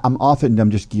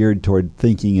 I'm just geared toward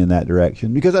thinking in that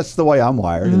direction because that's the way I'm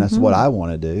wired and that's what I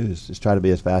want to do is just try to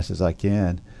be as fast as I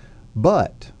can.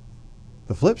 But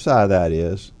the flip side of that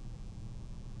is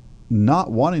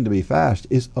not wanting to be fast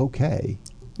is okay.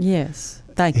 Yes.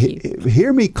 Thank you.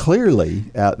 Hear me clearly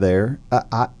out there.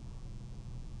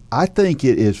 I think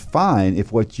it is fine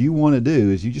if what you want to do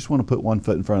is you just want to put one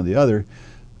foot in front of the other,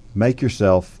 make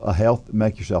yourself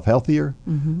healthier,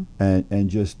 and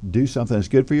just do something that's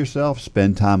good for yourself.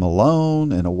 Spend time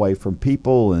alone and away from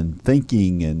people and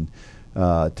thinking and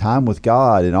time with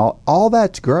God and all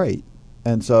that's great.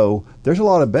 And so there's a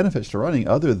lot of benefits to running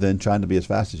other than trying to be as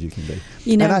fast as you can be.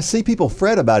 And I see people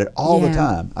fret about it all the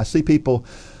time. I see people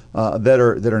that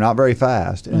are not very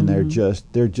fast and they're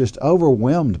just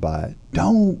overwhelmed by it.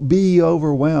 Don't be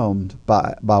overwhelmed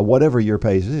by whatever your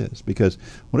pace is, because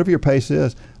whatever your pace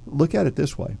is, look at it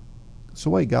this way. It's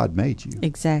the way God made you.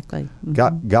 Exactly.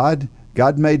 God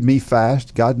made me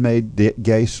fast. God made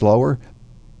Gaye slower.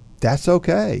 That's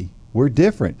okay. We're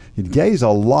different. Gaye's a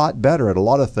lot better at a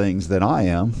lot of things than I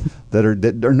am that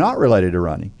are not related to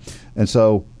running. And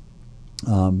so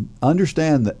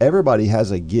understand that everybody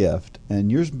has a gift,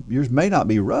 and yours may not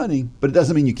be running, but it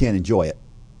doesn't mean you can't enjoy it,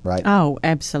 right? Oh,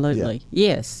 absolutely.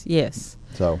 Yeah. Yes.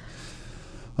 So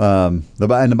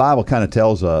the Bible kind of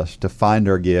tells us to find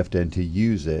our gift and to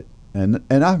use it. And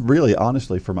I really,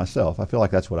 honestly, for myself, I feel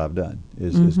like that's what I've done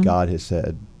is God has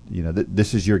said,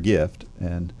 this is your gift.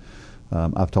 And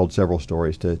I've told several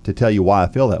stories to tell you why I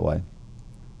feel that way.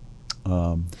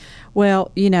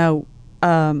 Well,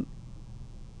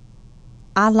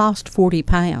 I lost 40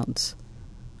 pounds.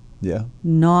 Yeah.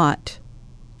 Not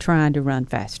trying to run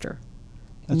faster.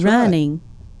 That's running,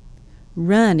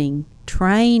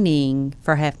 training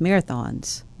for half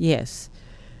marathons, yes,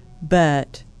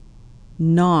 but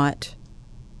not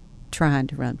trying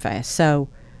to run fast. So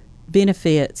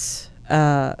benefits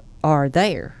are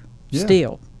there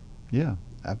still. Yeah,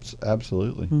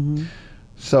 absolutely.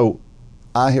 So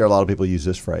I hear a lot of people use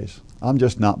this phrase, I'm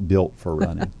just not built for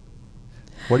running.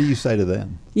 What do you say to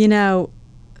them?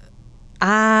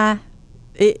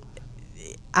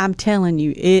 I'm telling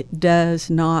you, it does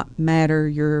not matter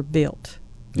your build.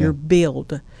 Your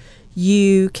build.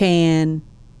 You can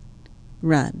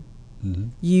run.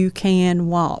 You can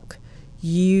walk.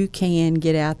 You can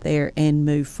get out there and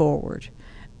move forward.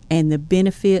 And the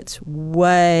benefits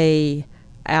way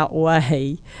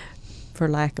outweigh, for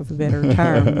lack of a better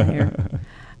term there.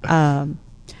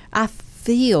 I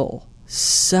feel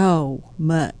so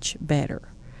much better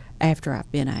after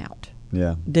I've been out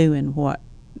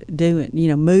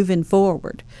moving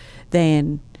forward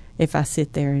than if I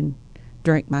sit there and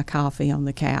drink my coffee on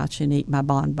the couch and eat my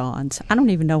bonbons. I don't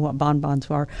even know what bonbons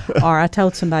are. Or I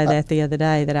told somebody that the other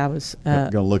day that I was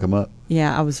going to look them up.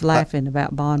 Yeah, I was laughing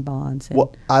about bonbons.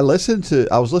 Well, I was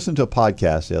listening to a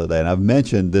podcast the other day, and I've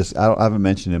mentioned this. I haven't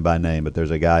mentioned him by name, but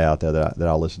there's a guy out there that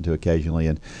I'll listen to occasionally,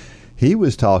 and he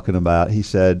was talking about. He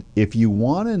said, if you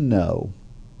want to know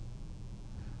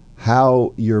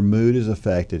how your mood is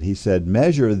affected, he said,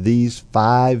 measure these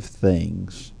 5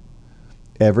 things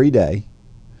every day,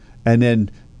 and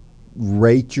then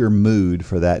rate your mood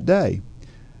for that day.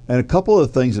 And a couple of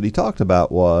the things that he talked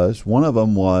about was, one of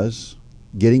them was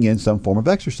getting in some form of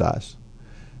exercise,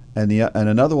 and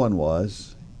another one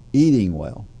was eating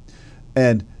well,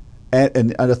 and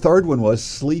a third one was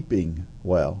sleeping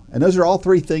well. And those are all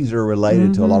 3 things that are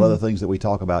related to a lot of the things that we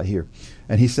talk about here.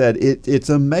 And he said it's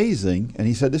amazing, and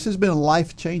he said this has been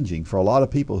life-changing for a lot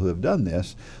of people who have done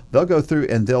this. They'll go through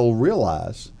and they'll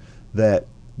realize that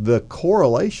the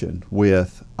correlation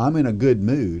with I'm in a good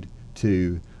mood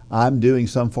to I'm doing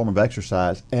some form of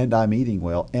exercise and I'm eating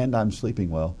well and I'm sleeping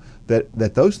well,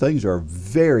 that those things are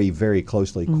very, very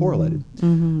closely correlated.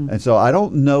 And so I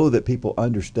don't know that people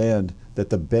understand that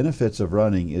the benefits of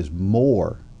running is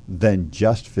more than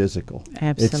just physical.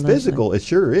 Absolutely. It's physical, it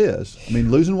sure is. I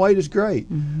mean, losing weight is great.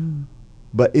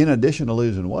 But in addition to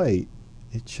losing weight,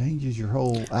 it changes your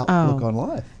whole outlook on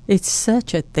life. It's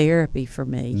such a therapy for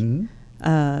me.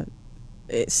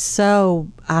 It's so,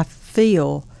 I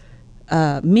feel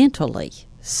mentally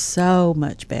so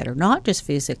much better, not just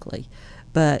physically,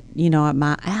 but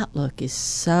my outlook is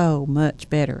so much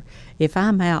better. If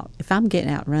I'm getting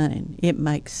out running, it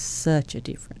makes such a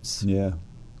difference. Yeah.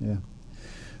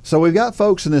 So we've got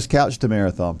folks in this Couch to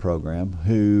Marathon program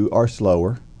who are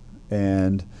slower,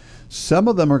 and some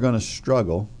of them are going to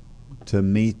struggle to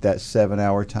meet that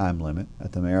 7-hour time limit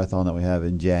at the marathon that we have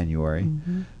in January.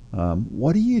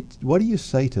 What do you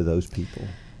say to those people?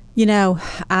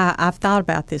 I've thought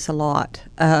about this a lot,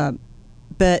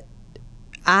 but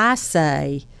I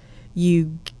say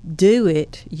you do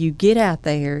it, you get out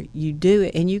there, you do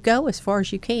it, and you go as far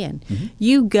as you can.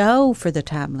 You go for the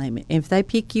time limit. If they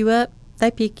pick you up, they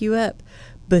pick you up.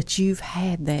 But you've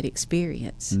had that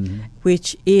experience,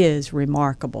 which is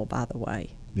remarkable, by the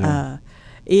way. Yeah.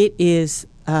 It is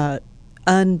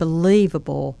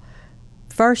unbelievable.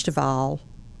 First of all,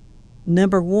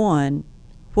 number one,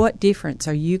 what difference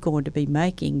are you going to be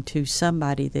making to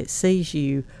somebody that sees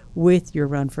you with your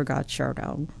Run for God shirt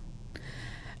on?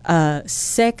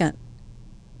 Second,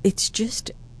 it's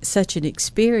just such an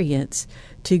experience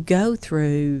to go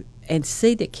through and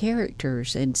see the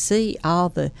characters and see all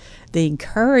the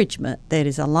encouragement that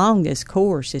is along this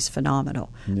course is phenomenal.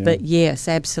 Yeah. But yes,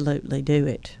 absolutely do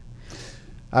it.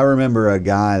 I remember a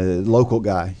guy, a local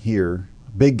guy here,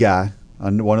 big guy,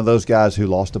 one of those guys who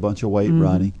lost a bunch of weight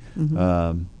running.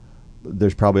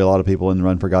 There's probably a lot of people in the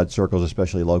Run for God circles,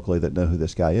 especially locally, that know who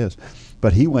this guy is.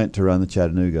 But he went to run the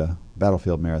Chattanooga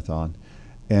Battlefield Marathon.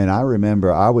 And I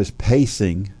remember I was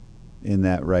pacing in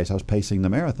that race. I was pacing the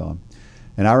marathon.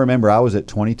 And I remember I was at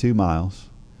 22 miles,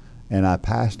 and I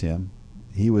passed him.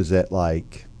 He was at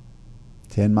like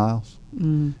 10 miles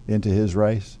into his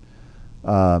race.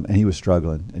 And he was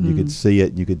struggling. And you could see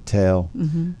it. You could tell.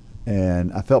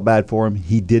 And I felt bad for him.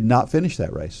 He did not finish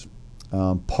that race.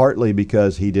 Partly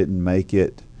because he didn't make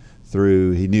it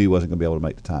through. He knew he wasn't going to be able to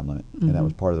make the time limit, and that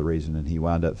was part of the reason. And he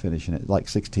wound up finishing it like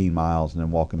 16 miles and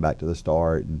then walking back to the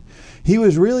start. And he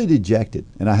was really dejected,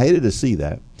 and I hated to see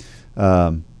that.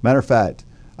 Matter of fact,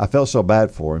 I felt so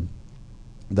bad for him.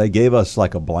 They gave us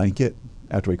like a blanket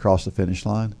after we crossed the finish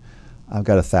line. I've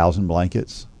got 1,000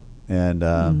 blankets, and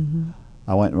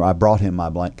I went and I brought him my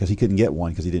blanket because he couldn't get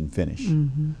one because he didn't finish.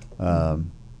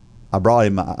 I brought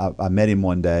him. I met him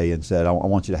one day and said, "I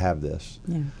want you to have this,"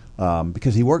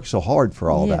 because he worked so hard for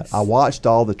all that. I watched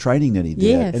all the training that he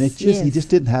did, and he just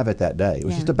didn't have it that day. It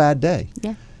was just a bad day.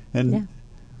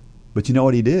 But you know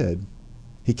what he did?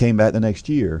 He came back the next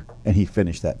year and he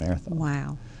finished that marathon.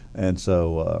 Wow! And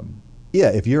so,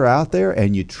 if you're out there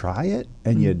and you try it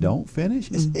and you don't finish,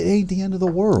 it ain't the end of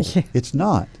the world. It's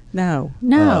not. No,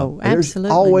 absolutely. There's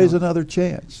always another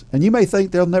chance, and you may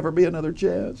think there'll never be another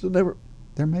chance.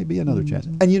 There may be another chance.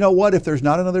 And you know what? If there's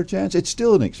not another chance, it's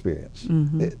still an experience.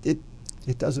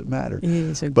 It doesn't matter. It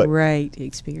is a great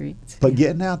experience. But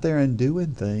getting out there and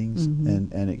doing things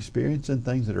and experiencing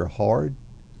things that are hard,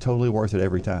 totally worth it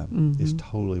every time. It's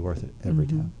totally worth it every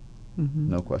time.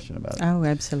 No question about it. Oh,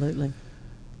 absolutely.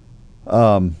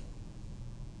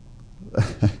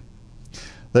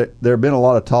 There have been a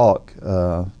lot of talk,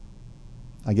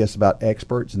 I guess, about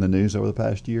experts in the news over the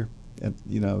past year. A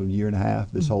year and a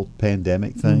half, this whole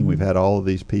pandemic thing. We've had all of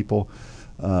these people,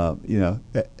 and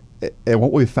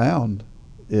what we found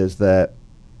is that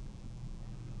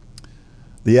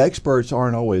the experts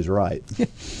aren't always right.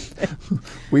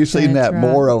 We've seen That's that right.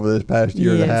 more over this past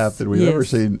year and a Yes, half than we've ever yes.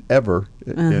 seen ever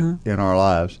in our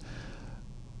lives.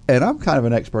 And I'm kind of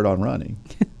an expert on running,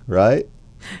 right?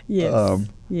 Yes.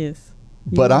 Yes.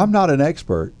 But I'm not an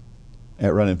expert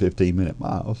at running 15-minute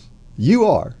miles. You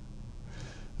are.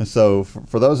 And so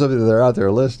for those of you that are out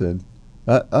there listening,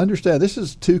 understand this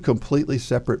is two completely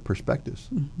separate perspectives.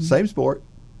 Same sport,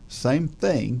 same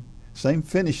thing, same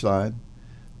finish line,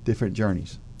 different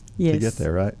journeys to get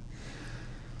there, right?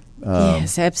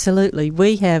 Yes, absolutely.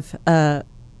 We have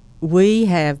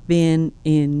been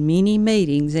in many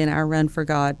meetings in our Run for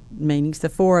God meetings. The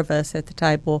four of us at the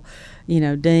table,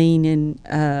 Dean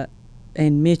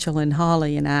and Mitchell and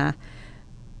Holly and I.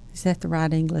 Is that the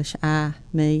right English?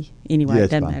 Me. Anyway, Yeah, it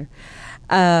doesn't fine.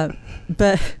 matter.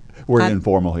 But We're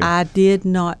informal here. I did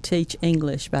not teach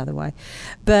English, by the way,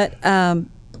 but I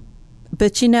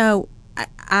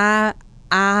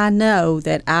know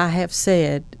that I have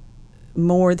said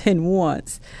more than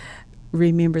once,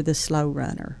 remember the slow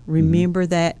runner. Remember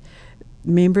that.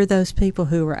 Remember those people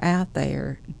who are out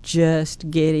there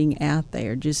just getting out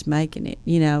there, just making it,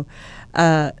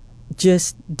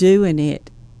 just doing it.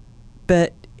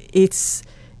 But it's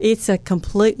a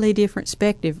completely different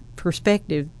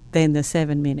perspective than the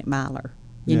 7-minute miler.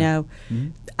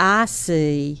 I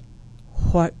see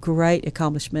what great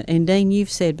accomplishment. And Dean, you've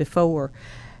said before,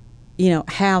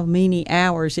 how many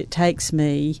hours it takes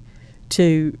me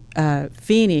to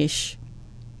finish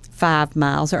 5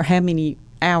 miles, or how many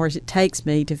hours it takes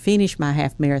me to finish my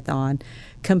half marathon,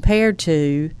 compared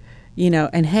to,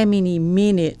 and how many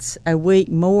minutes a week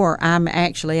more I'm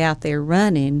actually out there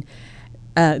running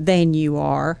than you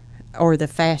are, or the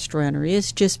fast runner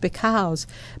is, just because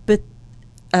of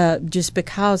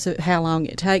how long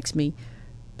it takes me.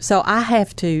 So I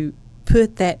have to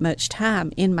put that much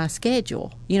time in my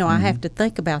schedule. I have to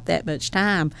think about that much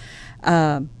time.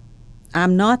 I'm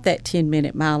not that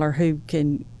 10-minute miler who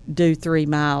can do 3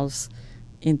 miles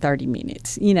in 30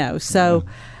 minutes, So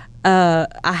I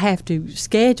have to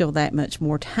schedule that much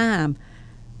more time.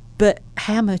 But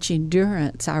how much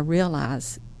endurance I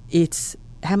realize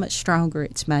how much stronger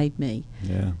it's made me.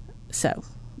 Yeah. So.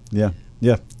 Yeah.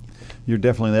 You're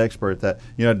definitely the expert at that.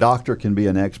 A doctor can be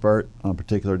an expert on a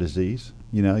particular disease.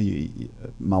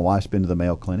 My wife's been to the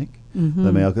Mayo Clinic.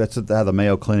 That's how the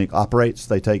Mayo Clinic operates.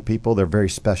 They take people. They're very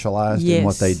specialized in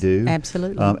what they do.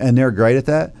 Absolutely. And they're great at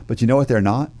that. But you know what they're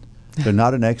not? They're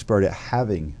not an expert at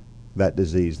having that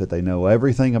disease that they know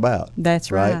everything about.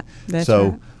 That's right. That's so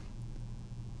right.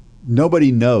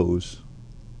 Nobody knows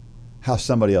how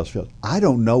somebody else feels. I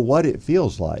don't know what it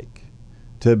feels like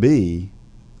to be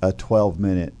a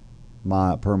 12-minute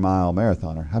per mile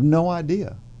marathoner. I have no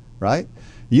idea, right?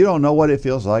 You don't know what it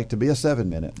feels like to be a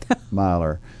 7-minute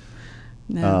miler.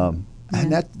 No.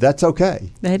 And that's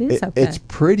okay. That is okay. It's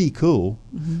pretty cool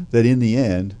that in the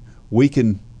end we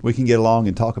can get along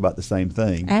and talk about the same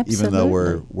thing, even though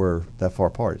we're that far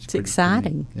apart. It's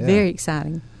exciting. Very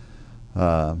exciting.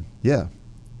 Yeah.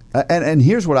 And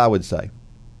here's what I would say.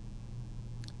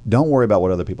 Don't worry about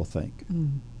what other people think,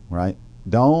 right?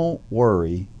 Don't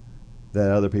worry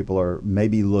that other people are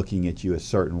maybe looking at you a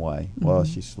certain way. Well,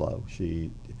 she's slow.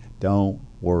 Don't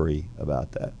worry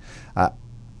about that.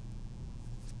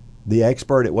 The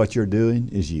expert at what you're doing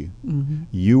is you.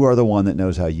 You are the one that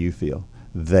knows how you feel.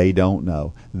 They don't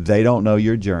know. They don't know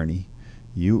your journey.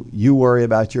 You worry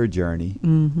about your journey.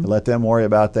 Let them worry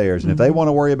about theirs. And if they want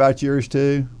to worry about yours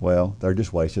too, well, they're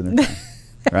just wasting their time.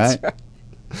 Right?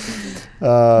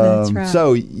 That's right.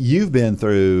 So you've been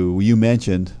through, you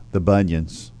mentioned the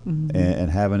bunions and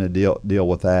having to deal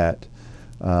with that.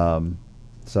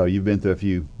 So you've been through a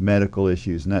few medical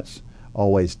issues, and that's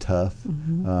always tough.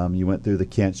 You went through the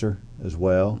cancer as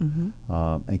well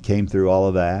and came through all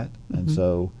of that. And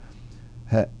so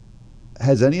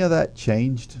has any of that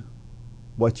changed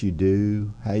what you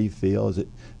do, how you feel? Has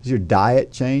your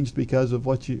diet changed because of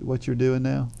what you're doing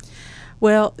now?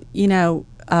 Well,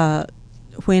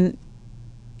 when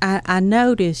I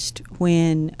noticed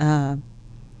when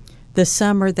the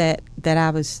summer that I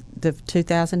was, the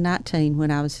 2019,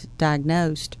 when I was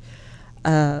diagnosed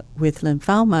with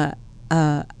lymphoma,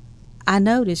 I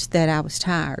noticed that I was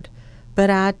tired. But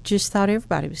I just thought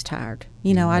everybody was tired.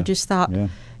 I just thought,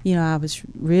 I was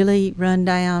really run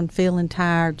down, feeling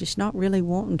tired, just not really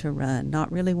wanting to run,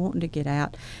 not really wanting to get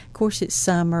out. Of course, it's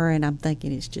summer, and I'm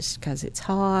thinking it's just because it's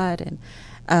hot. And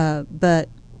but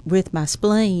with my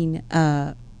spleen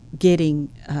getting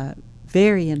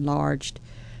very enlarged,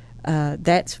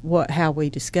 that's how we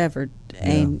discovered.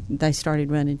 And they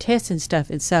started running tests and stuff.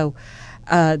 And so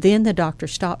then the doctor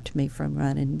stopped me from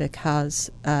running because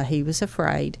he was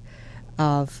afraid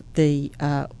of the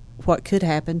what could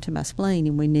happen to my spleen,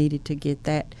 and we needed to get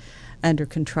that under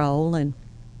control. And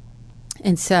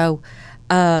so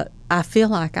I feel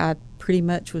like I pretty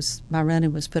much my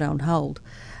running was put on hold.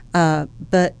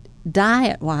 But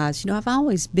diet-wise, I've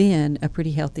always been a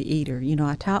pretty healthy eater.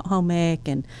 I taught home ec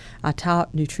and I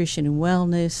taught nutrition and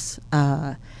wellness,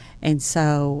 and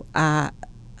so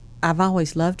I've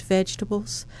always loved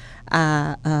vegetables.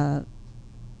 I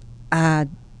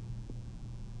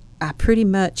pretty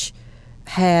much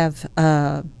have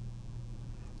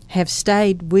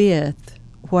stayed with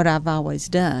what I've always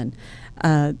done.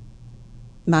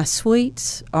 My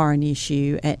sweets are an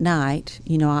issue at night.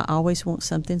 I always want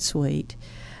something sweet.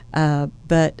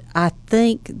 But I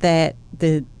think that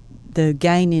the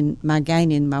gaining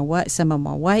my weight, some of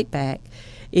my weight back,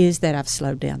 is that I've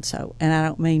slowed down so. And I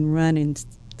don't mean running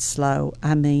slow.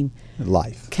 I mean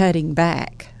life. Cutting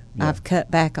back. Yeah. I've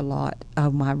cut back a lot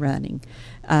of my running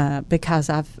because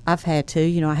I've had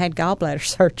to. I had gallbladder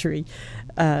surgery.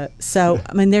 So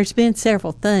there's been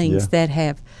several things that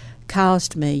have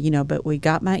caused me, but we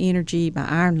got my energy. My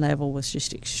iron level was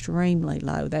just extremely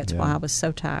low. That's why I was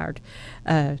so tired.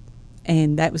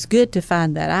 And that was good to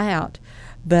find that out.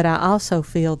 But I also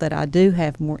feel that I do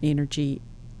have more energy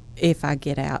if I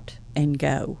get out and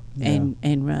go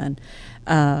and run.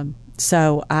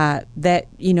 So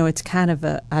it's kind of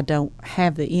I don't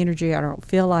have the energy. I don't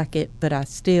feel like it, but I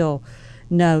still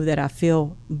know that I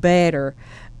feel better.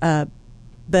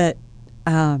 But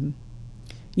I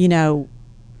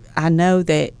know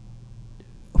that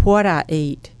what I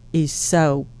eat is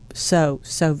so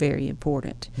very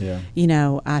important. Yeah.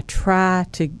 I try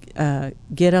to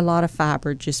get a lot of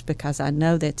fiber just because I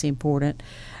know that's important.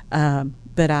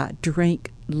 But I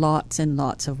drink lots and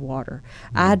lots of water.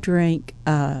 I drink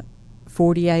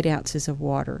 48 ounces of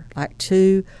water, like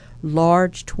 2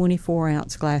 large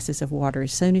 24-ounce glasses of water.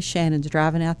 As soon as Shannon's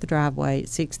driving out the driveway at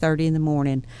 6:30 in the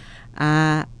morning,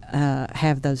 I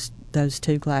have those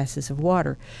 2 glasses of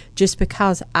water, just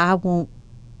because I won't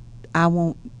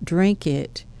drink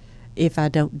it if I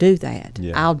don't do that.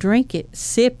 Yeah. I'll drink it,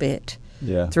 sip it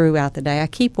throughout the day. I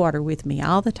keep water with me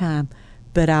all the time,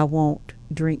 but I won't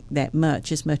drink that much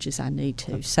as I need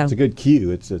to. So it's a good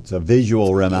cue. It's a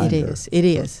visual reminder. It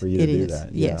is. For you to do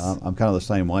that. Yes. Yeah, I'm kind of the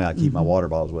same way. I keep my water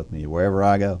bottles with me wherever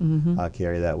I go. I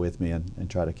carry that with me and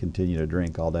try to continue to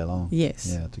drink all day long. Yes.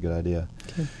 Yeah, it's a good idea.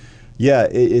 Good. Yeah,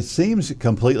 it seems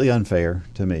completely unfair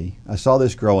to me. I saw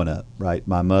this growing up, right?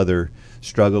 My mother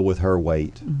struggled with her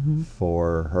weight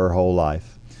for her whole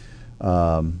life,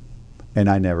 and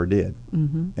I never did.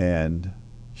 And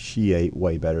she ate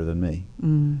way better than me.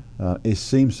 It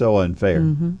seems so unfair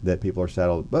that people are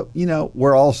saddled. But,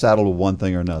 we're all saddled with one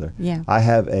thing or another. Yeah. I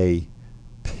have a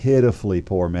pitifully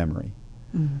poor memory.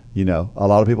 A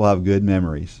lot of people have good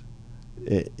memories.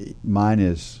 Mine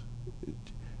is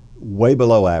way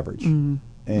below average,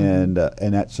 and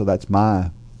that's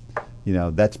my,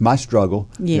 that's my struggle.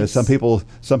 Yes. Some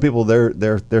people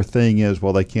their thing is,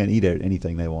 well, they can't eat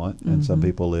anything they want, and some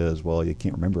people is, well, you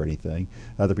can't remember anything.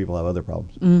 Other people have other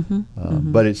problems.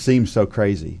 But it seems so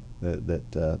crazy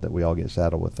that we all get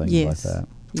saddled with things like that.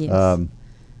 Yes.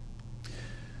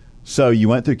 So you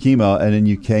went through chemo, and then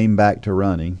you came back to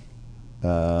running.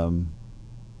 So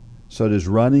does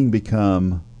running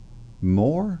become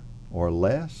more or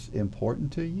less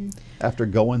important to you after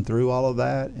going through all of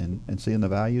that and seeing the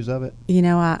values of it?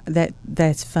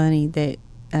 That's funny that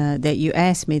you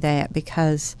asked me that,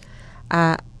 because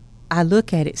I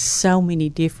look at it so many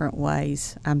different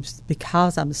ways.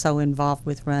 Because I'm so involved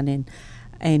with running,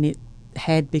 and it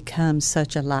had become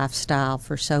such a lifestyle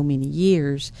for so many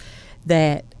years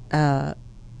that I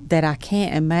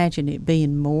can't imagine it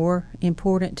being more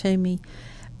important to me.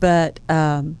 But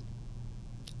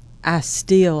I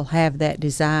still have that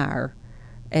desire,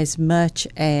 as much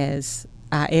as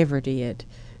I ever did,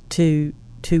 to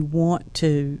want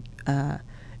to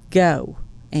go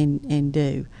and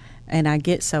do. And I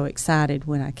get so excited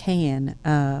when I can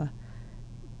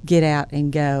get out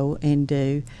and go and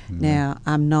do. Now,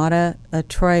 I'm not a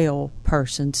trail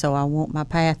person, so I want my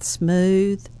path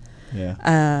smooth.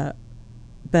 Yeah.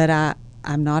 But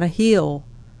I'm not a hill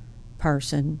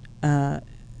person. I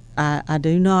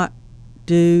do not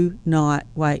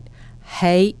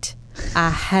hate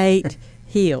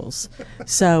hills.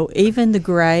 So even the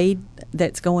grade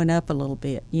that's going up a little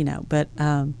bit, but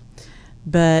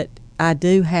I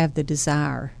do have the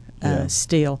desire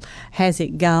still. Has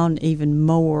it gone even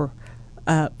more?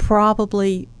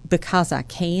 Probably because I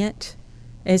can't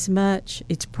as much.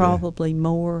 It's probably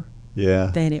more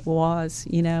than it was.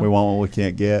 You know, we want what we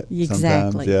can't get.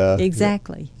 Exactly. Sometimes.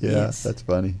 Exactly. Yeah. Yes. That's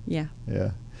funny. Yeah.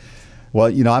 Yeah. Well,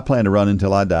 you know, I plan to run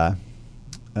until I die.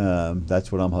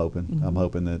 That's what I'm hoping. Mm-hmm. I'm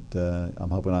hoping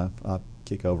that I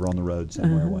kick over on the road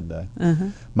somewhere one day. Uh-huh.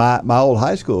 My old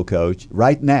high school coach,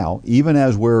 right now, even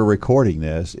as we're recording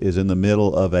this, is in the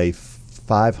middle of a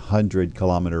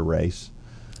 500-kilometer race,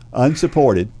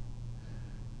 unsupported.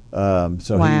 So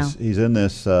wow. he's in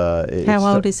this. How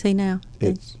old is he now?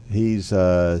 He's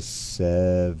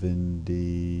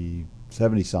 70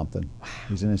 something. Wow.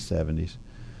 He's in his 70s.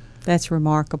 That's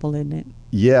remarkable, isn't it?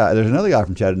 Yeah, there's another guy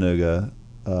from Chattanooga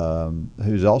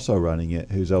who's also running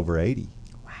it, who's over 80.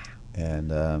 Wow.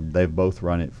 And they've both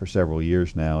run it for several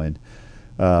years now. And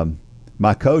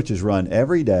my coach has run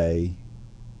every day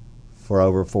for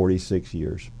over 46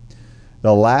 years.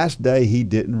 The last day he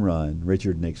didn't run,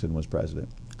 Richard Nixon was president.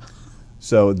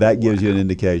 So that gives you an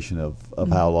indication of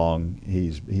how long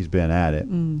he's been at it.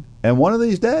 And one of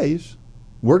these days,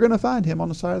 we're going to find him on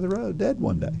the side of the road, dead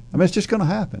one day. I mean, it's just going to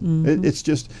happen. It's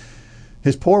just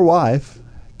his poor wife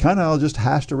kind of just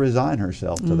has to resign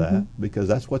herself to that, because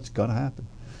that's what's going to happen.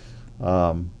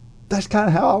 That's kind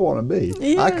of how I want to be.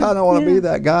 Yeah, I kind of want to be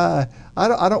that guy.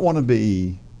 I don't want to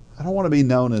be. I don't want to be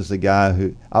known as the guy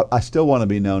who. I still want to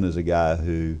be known as a guy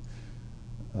who.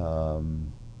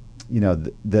 You know,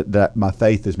 that my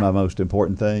faith is my most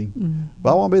important thing.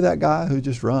 But I want to be that guy who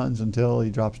just runs until he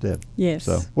drops dead. Yes.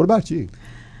 So, what about you?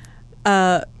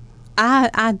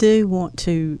 I do want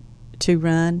to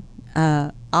run.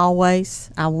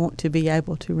 Always, I want to be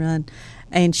able to run,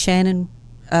 and Shannon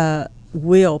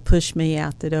will push me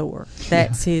out the door.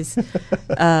 That's his,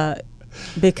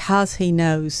 because he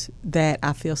knows that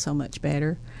I feel so much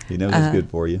better. He knows it's good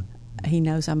for you. He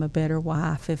knows I'm a better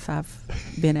wife if I've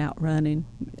been out running.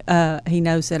 He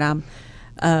knows that I'm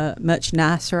much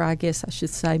nicer, I guess I should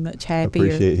say, much happier.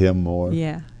 Appreciate him more.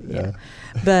 Yeah.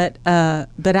 But I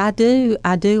do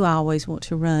always want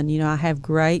to run. You know, I have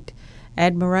great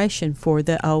admiration for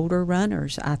the older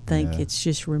runners. I think it's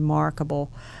just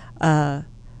remarkable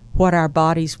what our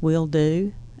bodies will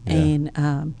do. And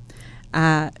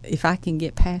if I can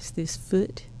get past this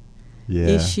foot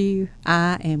issue,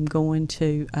 I am going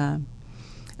to.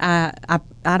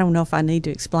 I don't know if I need to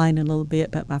explain a little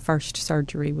bit, but my first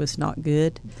surgery was not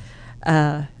good.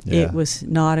 It was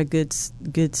not a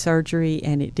good surgery,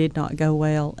 and it did not go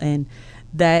well. And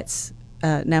that's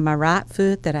now my right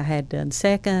foot that I had done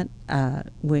second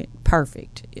went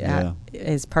perfect,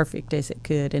 as perfect as it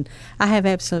could. And I have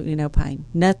absolutely no pain,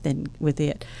 nothing with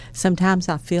it. Sometimes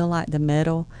I feel like the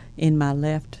metal in my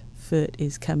left foot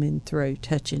is coming through,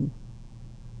 touching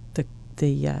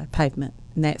the pavement,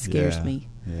 and that scares me.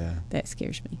 Yeah, that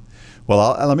scares me.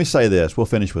 Well, let me say this. We'll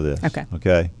finish with this.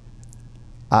 Okay.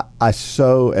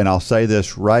 I'll say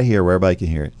this right here where everybody can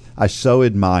hear it. I so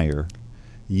admire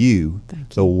you,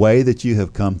 the way that you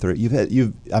have come through.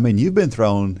 You've been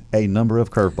thrown a number of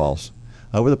curveballs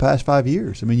over the past 5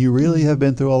 years. I mean, you really have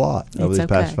been through a lot over these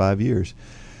past 5 years.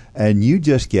 And you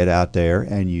just get out there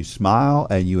and you smile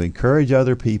and you encourage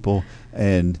other people.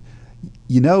 And,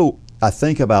 you know, I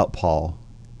think about Paul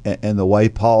and the way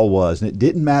Paul was, and it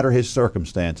didn't matter his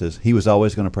circumstances. He was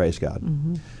always going to praise God.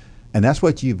 And that's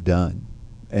what you've done.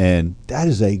 And that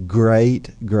is a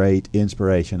great, great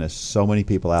inspiration to so many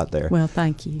people out there. Well,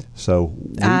 thank you. So,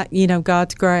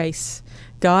 God's grace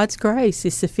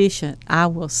is sufficient. I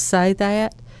will say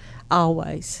that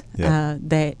always.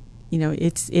 That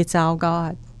it's all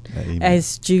God,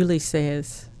 as Julie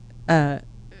says. But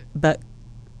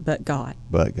God.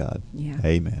 But God. Yeah.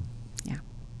 Amen. Yeah.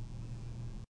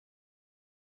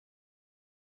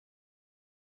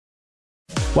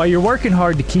 While you're working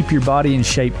hard to keep your body in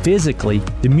shape physically,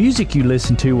 the music you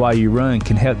listen to while you run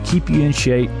can help keep you in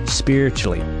shape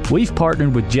spiritually. We've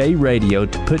partnered with J Radio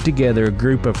to put together a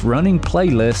group of running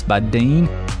playlists by Dean,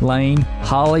 Lane,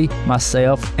 Holly,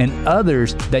 myself, and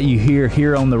others that you hear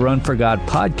here on the Run for God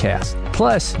podcast.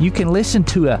 Plus, you can listen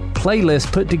to a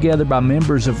playlist put together by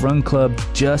members of Run Club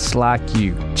just like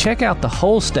you. Check out the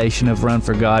whole station of Run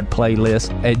for God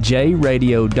playlist at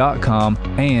jradio.com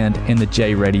and in the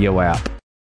J Radio app.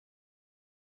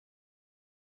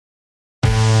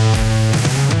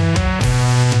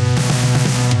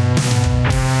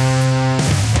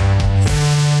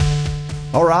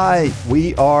 All right,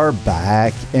 we are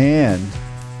back, and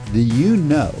do you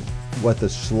know what the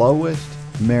slowest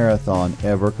marathon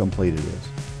ever completed is?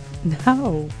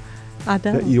 No, I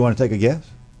don't. You want to take a guess?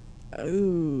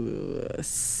 Ooh,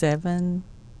 7.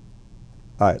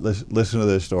 All right, let's listen to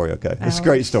this story, okay? It's a Ouch.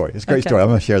 great story. It's a great story. I'm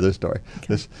going to share this story.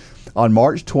 On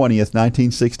March 20th,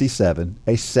 1967,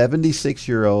 a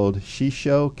 76-year-old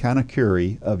Seesaw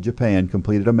Kanekuri of Japan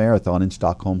completed a marathon in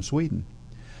Stockholm, Sweden.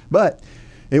 But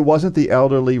it wasn't the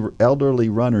elderly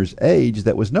runner's age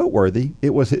that was noteworthy.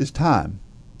 It was his time.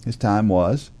 His time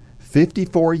was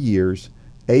 54 years,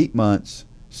 8 months,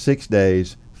 6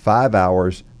 days, 5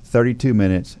 hours, 32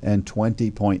 minutes, and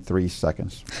 20.3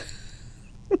 seconds.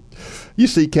 You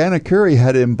see, Kanekuri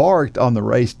had embarked on the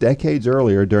race decades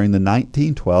earlier during the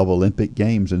 1912 Olympic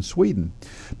Games in Sweden.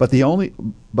 But the only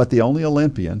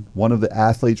Olympian, one of the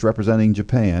athletes representing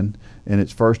Japan in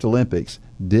its first Olympics,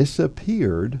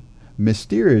 disappeared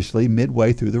mysteriously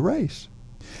midway through the race.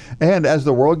 And as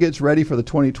the world gets ready for the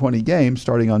 2020 Games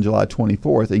starting on July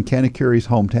 24th in Kanekuri's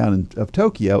hometown of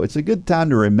Tokyo, it's a good time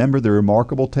to remember the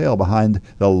remarkable tale behind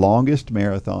the longest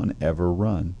marathon ever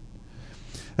run.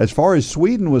 As far as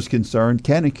Sweden was concerned,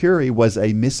 Kanekuri was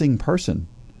a missing person.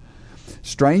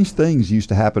 Strange things used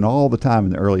to happen all the time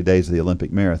in the early days of the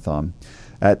Olympic marathon.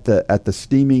 At the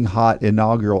steaming hot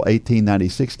inaugural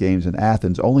 1896 Games in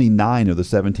Athens, only 9 of the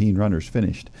 17 runners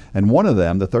finished, and one of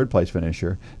them, the third-place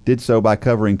finisher, did so by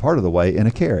covering part of the way in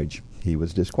a carriage. He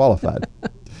was disqualified.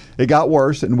 It got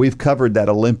worse, and we've covered that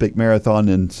Olympic marathon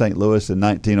in St. Louis in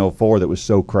 1904 that was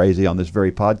so crazy on this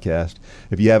very podcast.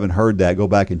 If you haven't heard that, go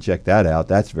back and check that out.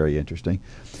 That's very interesting.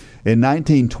 In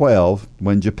 1912,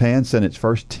 when Japan sent its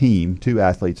first team, 2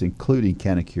 athletes, including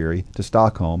Kanekuri, to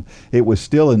Stockholm, it was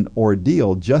still an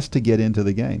ordeal just to get into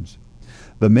the Games.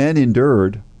 The men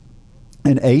endured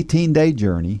an 18-day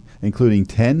journey, including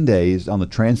 10 days on the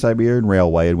Trans-Siberian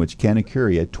Railway, in which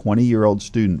Kanekuri, a 20-year-old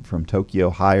student from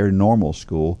Tokyo Higher Normal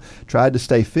School, tried to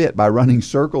stay fit by running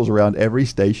circles around every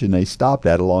station they stopped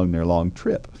at along their long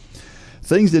trip.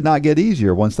 Things did not get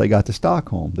easier once they got to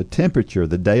Stockholm. The temperature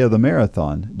the day of the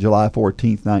marathon, July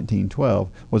 14th, 1912,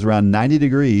 was around 90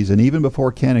 degrees, and even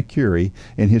before Kanekuri,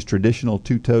 in his traditional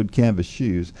two-toed canvas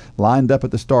shoes, lined up at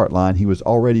the start line, he was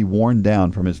already worn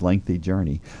down from his lengthy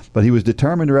journey. But he was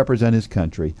determined to represent his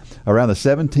country. Around the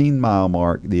 17-mile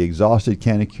mark, the exhausted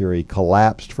Kanekuri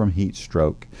collapsed from heat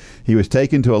stroke. He was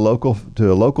taken to a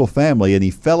local family, and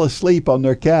he fell asleep on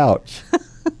their couch.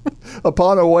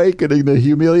 Upon awakening, the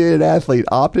humiliated athlete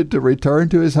opted to return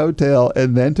to his hotel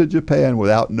and then to Japan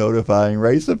without notifying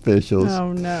race officials.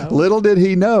 Oh, no. Little did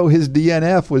he know his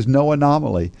DNF was no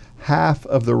anomaly. Half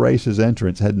of the race's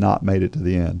entrants had not made it to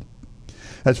the end.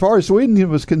 As far as Sweden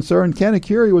was concerned,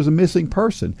 Kanekuri was a missing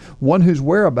person, one whose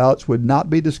whereabouts would not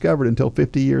be discovered until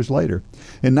 50 years later.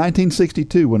 In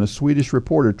 1962, when a Swedish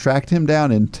reporter tracked him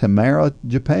down in Tamara,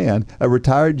 Japan, a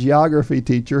retired geography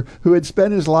teacher who had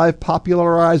spent his life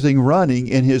popularizing running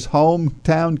in his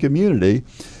hometown community,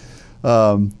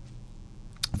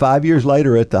 5 years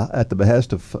later, at the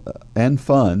behest of and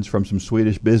funds from some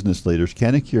Swedish business leaders,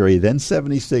 Kanekuri, then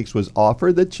 76, was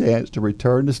offered the chance to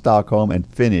return to Stockholm and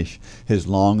finish his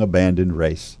long-abandoned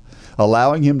race.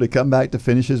 Allowing him to come back to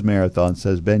finish his marathon,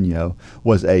 says Benyo,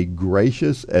 was a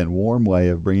gracious and warm way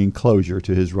of bringing closure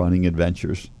to his running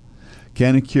adventures.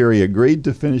 Kanekuri agreed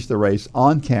to finish the race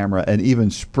on camera and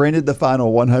even sprinted the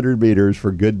final 100 meters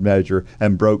for good measure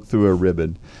and broke through a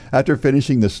ribbon. After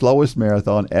finishing the slowest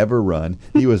marathon ever run,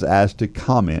 he was asked to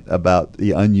comment about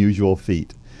the unusual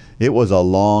feat. It was a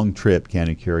long trip,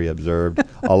 Kanekuri observed.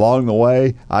 Along the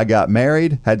way, I got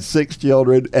married, had 6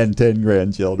 children, and 10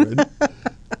 grandchildren.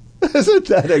 Isn't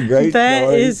that a great story?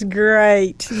 That is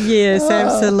great. Yes,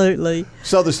 absolutely.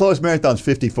 So the slowest marathon's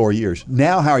 54 years.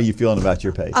 Now how are you feeling about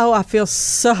your pace? Oh, I feel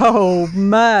so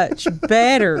much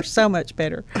better. So much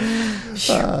better.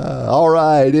 All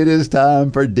right, it is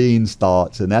time for Dean's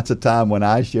Thoughts, and that's a time when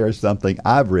I share something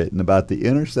I've written about the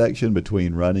intersection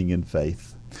between running and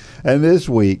faith. And this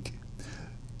week,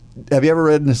 have you ever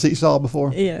read in a Seesaw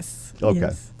before? Yes. Okay.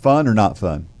 Yes. Fun or not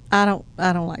fun? I don't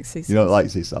like seesaws. You don't like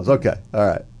seesaws. Okay. All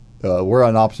right. We're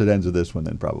on opposite ends of this one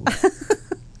then, probably.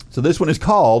 So this one is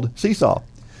called Seesaw.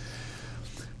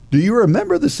 Do you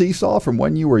remember the Seesaw from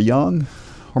when you were young?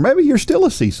 Or maybe you're still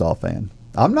a Seesaw fan.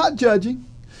 I'm not judging.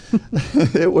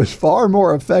 It was far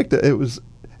more effective. It was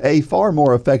a far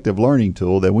more effective learning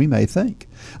tool than we may think.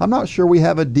 I'm not sure we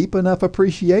have a deep enough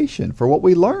appreciation for what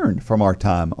we learned from our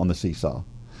time on the Seesaw.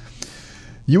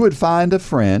 You would find a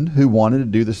friend who wanted to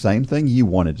do the same thing you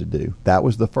wanted to do. That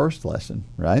was the first lesson,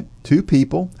 right? 2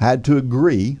 people had to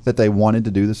agree that they wanted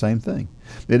to do the same thing.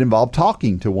 It involved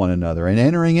talking to one another and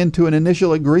entering into an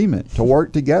initial agreement to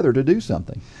work together to do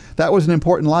something. That was an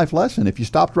important life lesson if you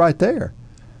stopped right there.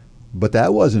 But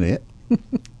that wasn't it.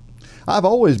 I've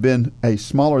always been a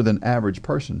smaller than average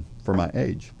person for my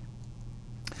age.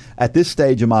 At this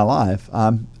stage of my life,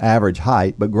 I'm average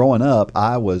height, but growing up,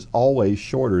 I was always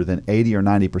shorter than 80 or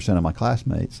 90% of my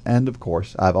classmates. And of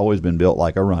course, I've always been built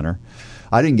like a runner.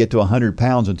 I didn't get to 100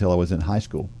 pounds until I was in high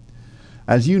school.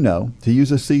 As you know, to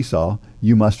use a seesaw,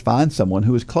 you must find someone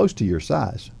who is close to your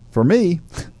size. For me,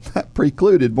 that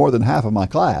precluded more than half of my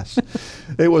class.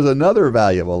 It was another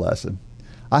valuable lesson.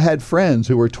 I had friends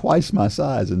who were twice my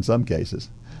size in some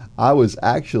cases. I was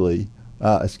actually,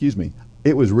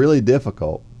 it was really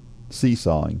difficult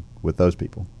seesawing with those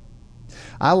people.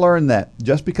 I learned that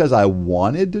just because I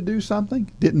wanted to do something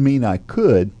didn't mean I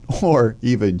could or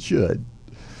even should.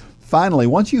 Finally,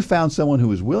 once you found someone who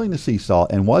was willing to seesaw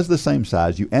and was the same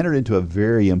size, you entered into a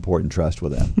very important trust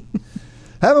with them.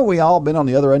 Haven't we all been on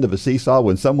the other end of a seesaw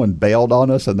when someone bailed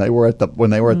on us and they were at the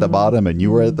bottom and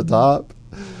you were at the top?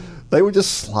 They would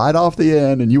just slide off the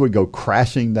end and you would go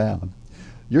crashing down.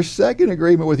 Your second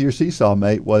agreement with your seesaw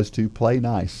mate was to play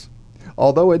nice.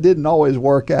 Although it didn't always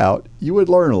work out, you would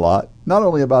learn a lot, not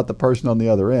only about the person on the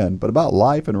other end, but about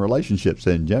life and relationships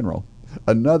in general.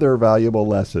 Another valuable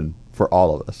lesson for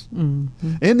all of us.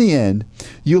 Mm-hmm. In the end,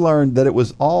 you learned that it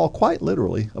was all quite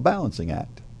literally a balancing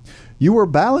act. You were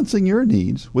balancing your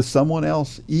needs with someone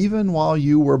else even while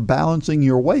you were balancing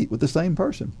your weight with the same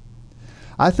person.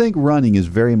 I think running is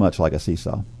very much like a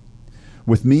seesaw,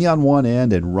 with me on one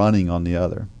end and running on the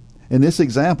other. In this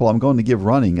example, I'm going to give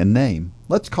running a name.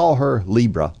 Let's call her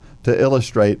Libra to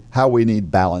illustrate how we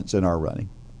need balance in our running.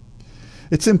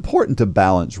 It's important to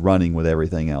balance running with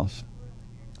everything else.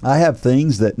 I have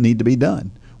things that need to be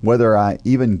done. Whether I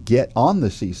even get on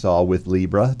the seesaw with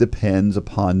Libra depends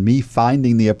upon me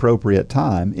finding the appropriate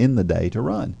time in the day to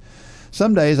run.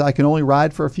 Some days I can only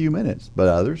ride for a few minutes, but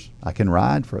others I can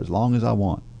ride for as long as I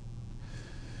want.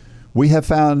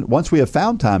 Once we have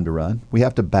found time to run, we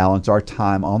have to balance our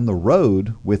time on the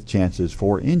road with chances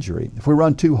for injury. If we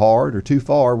run too hard or too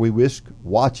far, we risk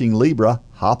watching Libra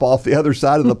hop off the other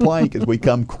side of the plank as we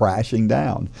come crashing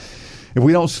down. If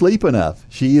we don't sleep enough,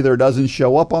 she either doesn't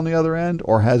show up on the other end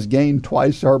or has gained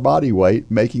twice her body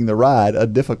weight, making the ride a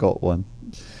difficult one.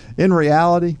 In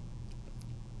reality,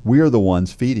 we are the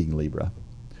ones feeding Libra.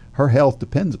 Her health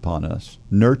depends upon us,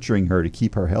 nurturing her to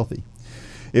keep her healthy.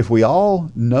 If we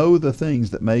all know the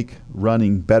things that make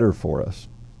running better for us,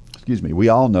 we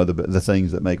all know the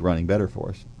things that make running better for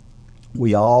us.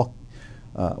 We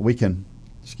can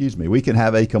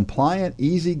have a compliant,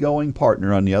 easygoing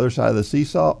partner on the other side of the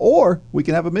seesaw, or we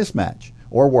can have a mismatch,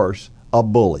 or worse, a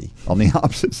bully on the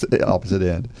opposite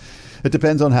end. It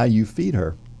depends on how you feed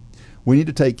her. We need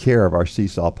to take care of our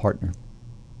seesaw partner.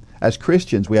 As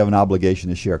Christians, we have an obligation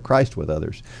to share Christ with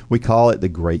others. We call it the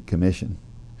Great Commission.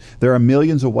 There are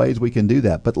millions of ways we can do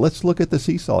that, but let's look at the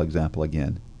seesaw example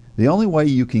again. The only way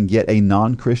you can get a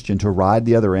non-Christian to ride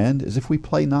the other end is if we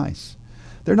play nice.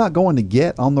 They're not going to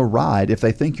get on the ride if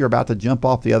they think you're about to jump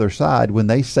off the other side when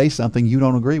they say something you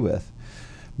don't agree with.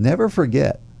 Never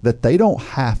forget that they don't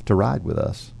have to ride with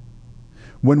us.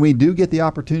 When we do get the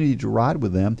opportunity to ride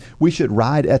with them, we should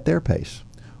ride at their pace,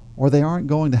 or they aren't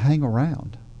going to hang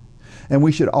around. And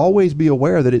we should always be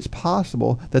aware that it's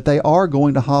possible that they are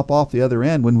going to hop off the other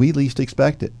end when we least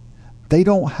expect it. They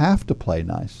don't have to play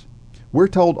nice. We're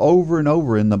told over and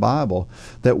over in the Bible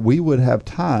that we would have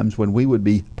times when we would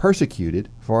be persecuted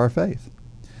for our faith.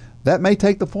 That may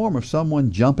take the form of someone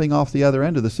jumping off the other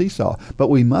end of the seesaw, but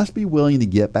we must be willing to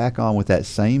get back on with that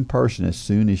same person as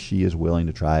soon as she is willing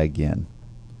to try again.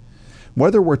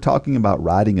 Whether we're talking about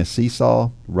riding a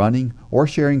seesaw, running, or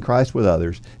sharing Christ with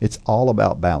others, it's all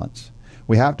about balance.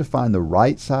 We have to find the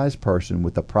right size person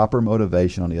with the proper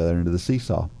motivation on the other end of the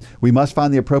seesaw. We must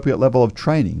find the appropriate level of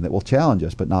training that will challenge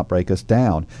us but not break us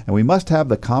down. And we must have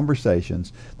the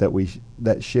conversations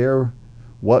that share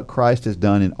what Christ has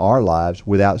done in our lives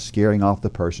without scaring off the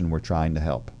person we're trying to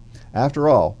help. After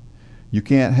all, you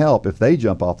can't help if they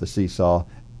jump off the seesaw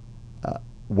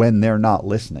when they're not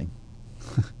listening.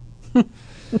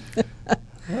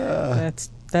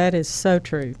 That is so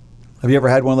true. Have you ever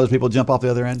had one of those people jump off the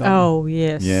other end? Oh,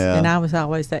 yes. Yeah. And I was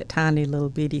always that tiny little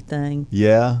bitty thing.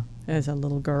 Yeah. As a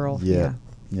little girl. Yeah.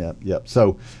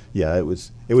 So, yeah, it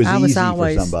was easy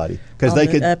for somebody because they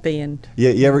could up end.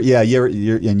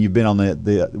 And you've been on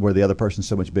the where the other person's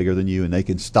so much bigger than you, and they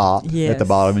can stop at the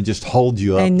bottom and just hold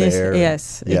you up there.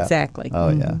 Yes, exactly. Oh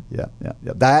yeah.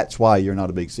 That's why you're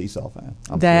not a big Seesaw fan.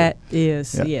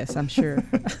 Yes, I'm sure.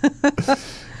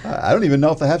 I don't even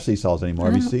know if they have seesaws anymore.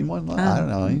 Have you seen one? I don't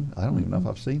know. I don't even know if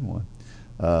I've seen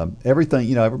one.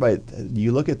 Everything, everybody.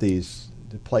 You look at these.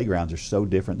 The playgrounds are so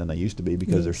different than they used to be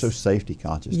because they're so safety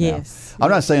conscious now.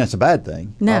 I'm not saying it's a bad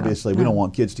thing. No, Obviously, we don't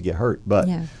want kids to get hurt, but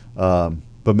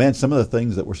But man, some of the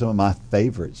things that were some of my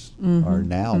favorites are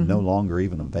now no longer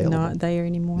even available. Not there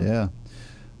anymore. Yeah.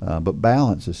 But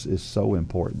balance is so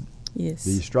important. Yes.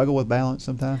 Do you struggle with balance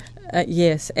sometimes?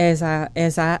 Yes. As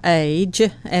I age,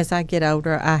 as I get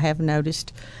older, I have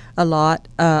noticed a lot.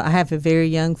 I have a very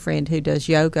young friend who does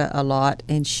yoga a lot,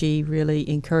 and she really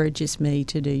encourages me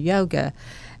to do yoga.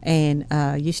 And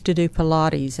used to do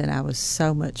Pilates, and I was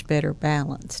so much better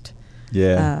balanced.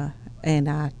 Yeah. And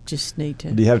I just need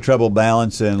to. Do you have trouble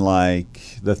balancing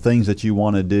like the things that you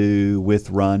want to do with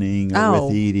running or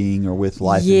with eating or with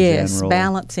life in general? Yes,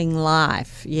 balancing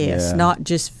life. Yes, Yeah. not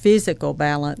just physical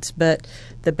balance, but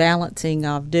the balancing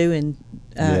of doing,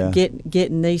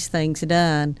 getting these things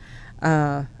done,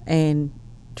 and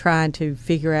trying to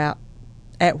figure out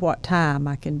at what time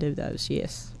I can do those.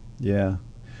 Yes. Yeah.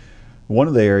 One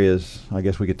of the areas I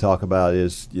guess we could talk about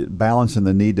is balancing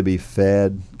the need to be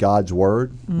fed God's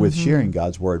Word with sharing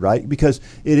God's Word, right? Because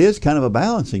it is kind of a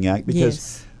balancing act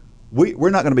because we're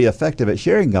not going to be effective at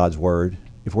sharing God's Word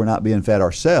if we're not being fed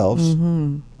ourselves.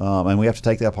 And we have to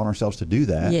take that upon ourselves to do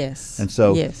that. Yes. And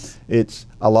so it's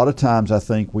a lot of times I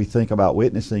think we think about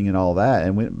witnessing and all that,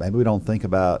 and maybe we don't think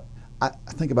about, I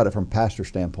think about it from a pastor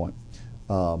standpoint.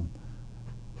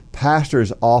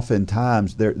 Pastors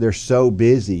oftentimes they're so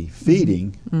busy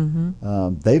feeding,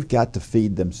 they've got to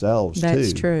feed themselves too.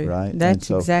 That's true. Right?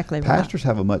 That's exactly right. Pastors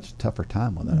have a much tougher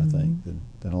time on that, I think,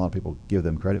 than a lot of people give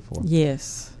them credit for.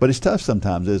 Yes. But it's tough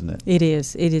sometimes, isn't it? It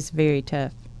is. It is very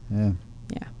tough. Yeah.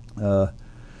 Yeah.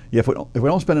 If we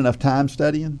don't spend enough time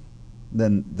studying,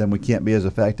 then we can't be as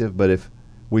effective. But if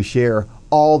we share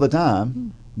all the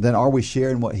time, then are we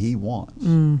sharing what He wants?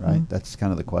 Right? That's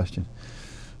kind of the question.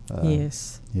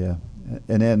 Yes. Yeah,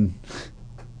 and then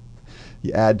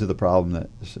you add to the problem that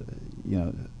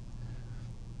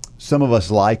some of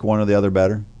us like one or the other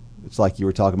better. It's like you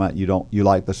were talking about. You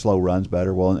like the slow runs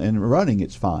better. Well, in running,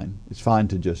 it's fine. It's fine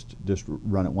to just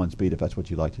run at one speed if that's what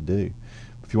you like to do.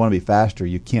 If you want to be faster,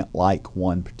 you can't like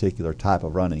one particular type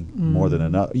of running more than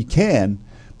another. You can,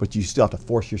 but you still have to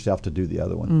force yourself to do the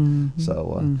other one.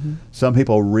 So some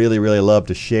people really, really love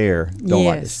to share, don't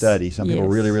like to study. Some people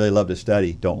really, really love to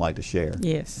study, don't like to share.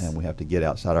 Yes. And we have to get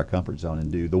outside our comfort zone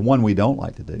and do the one we don't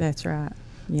like to do. That's right.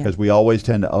 Yeah. Because we always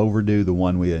tend to overdo the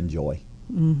one we enjoy.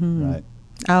 Right?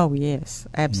 Oh, yes.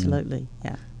 Absolutely.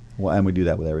 Yeah. Well, and we do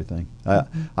that with everything.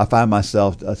 I find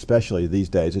myself, especially these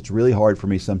days, it's really hard for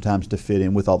me sometimes to fit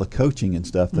in with all the coaching and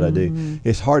stuff that I do.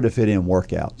 It's hard to fit in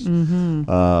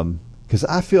workouts. Because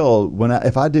I feel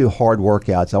if I do hard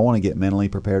workouts, I want to get mentally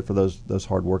prepared for those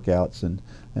hard workouts,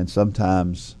 and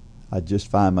sometimes I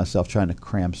just find myself trying to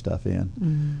cram stuff in,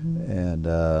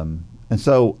 and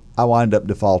so I wind up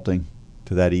defaulting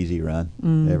to that easy run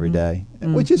every day,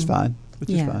 which is fine.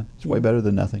 Is fine. It's way better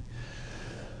than nothing.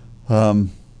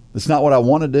 It's not what I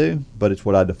want to do, but it's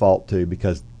what I default to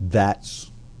because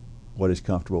that's what is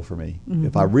comfortable for me.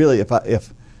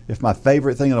 If my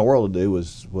favorite thing in the world to do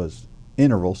was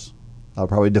intervals, I'll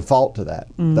probably default to that.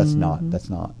 That's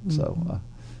not. So,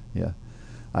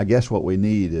 I guess what we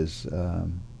need is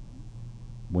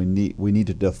we need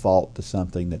to default to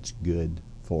something that's good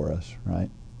for us,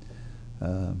 right?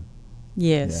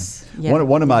 Yes. Yeah.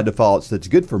 One of my defaults that's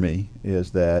good for me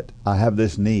is that I have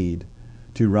this need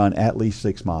to run at least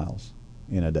 6 miles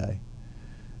in a day.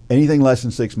 Anything less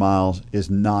than 6 miles is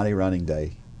not a running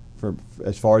day.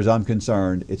 As far as I'm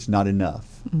concerned, it's not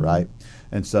enough, right?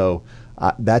 And so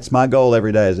that's my goal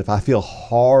every day. Is if I feel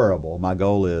horrible, my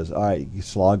goal is all right. You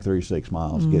slog through 6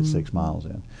 miles, get 6 miles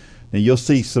in. Now you'll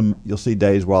see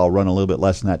days where I'll run a little bit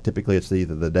less than that. Typically, it's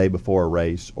either the day before a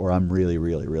race or I'm really,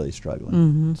 really, really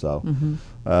struggling. So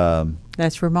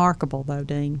that's remarkable, though,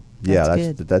 Dean.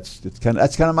 That's kind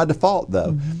of my default,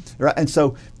 though, right? And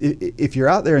so if you're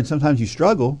out there and sometimes you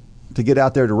struggle to get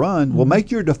out there to run, well, make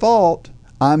your default.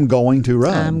 I'm going to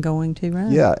run. I'm going to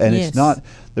run. Yeah, and it's not.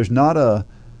 There's not a.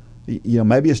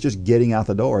 Maybe it's just getting out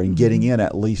the door and getting in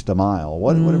at least a mile,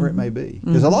 whatever it may be.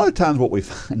 Because a lot of times what we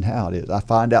find out is,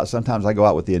 sometimes I go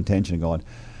out with the intention of going,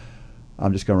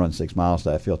 I'm just going to run 6 miles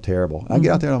today. I feel terrible. And I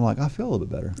get out there and I'm like, I feel a little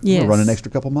bit better. I'm going to run an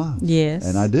extra couple miles. Yes.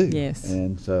 And I do. Yes.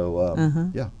 And so,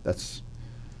 that's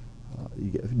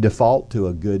you default to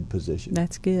a good position.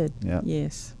 That's good. Yeah.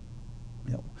 Yes.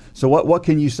 Yep. So what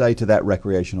can you say to that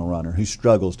recreational runner who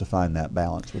struggles to find that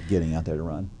balance with getting out there to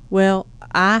run? Well,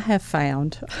 I have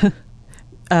found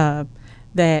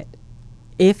that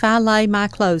if I lay my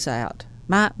clothes out,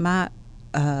 my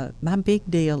big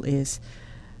deal is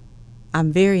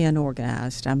I'm very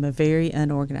unorganized. I'm a very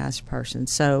unorganized person.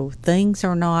 So things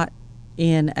are not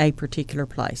in a particular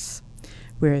place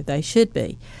where they should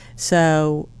be.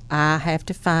 So I have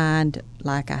to find,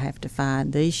 like I have to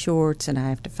find these shorts and I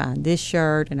have to find this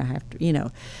shirt and I have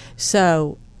to,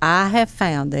 So I have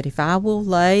found that if I will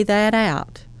lay that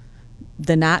out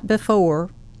the night before,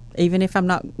 even if I'm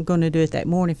not going to do it that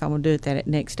morning, if I'm going to do it that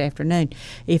next afternoon,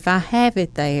 if I have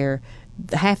it there,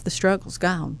 half the struggle's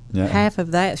gone. Yeah. Half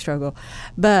of that struggle.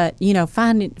 But,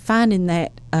 finding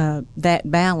that that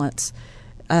balance,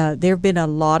 there have been a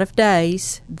lot of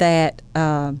days that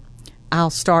I'll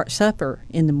start supper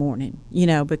in the morning,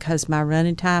 because my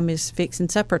running time is fixing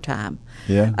supper time.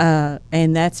 Yeah.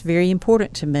 And that's very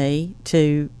important to me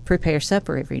to prepare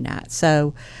supper every night.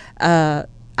 So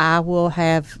I will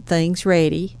have things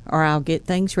ready, or I'll get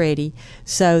things ready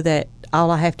so that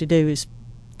all I have to do is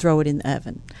throw it in the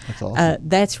oven. That's awesome.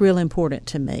 That's real important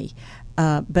to me.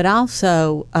 But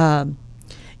also,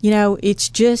 it's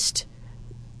just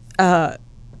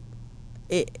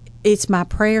it's my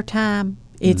prayer time.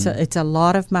 It's a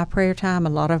lot of my prayer time, a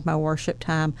lot of my worship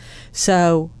time.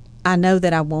 So I know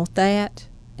that I want that,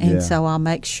 and so I'll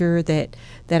make sure that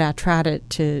I try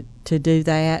to do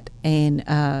that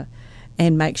and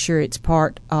make sure it's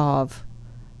part of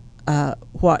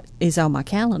what is on my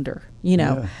calendar.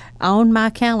 On my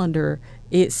calendar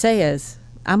it says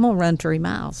I'm going to run 3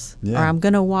 miles or I'm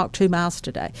going to walk 2 miles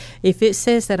today. If it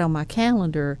says that on my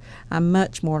calendar, I'm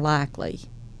much more likely,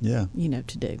 to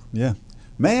do. Yeah.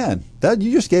 Man,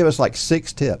 you just gave us like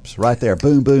 6 tips right there.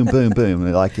 Boom, boom, boom,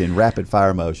 boom, like in rapid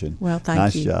fire motion. Well, thank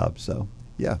you. Nice job. So,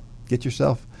 get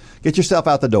yourself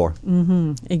out the door.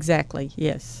 Mm-hmm. Exactly.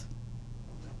 Yes.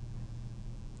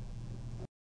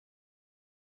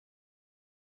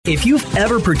 If you've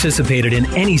ever participated in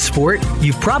any sport,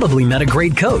 you've probably met a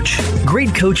great coach.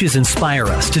 Great coaches inspire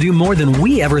us to do more than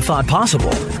we ever thought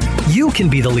possible. You can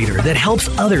be the leader that helps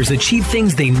others achieve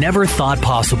things they never thought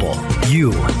possible.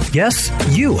 You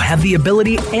have the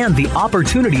ability and the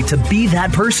opportunity to be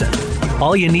that person.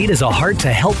 All you need is a heart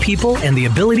to help people and the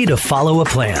ability to follow a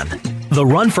plan. The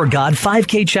Run for God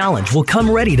 5K Challenge will come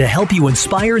ready to help you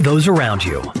inspire those around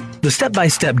you. The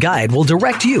step-by-step guide will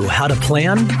direct you how to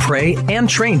plan, pray, and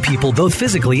train people both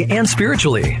physically and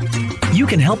spiritually. You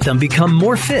can help them become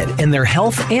more fit in their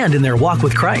health and in their walk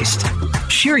with Christ.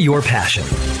 Share your passion.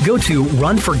 Go to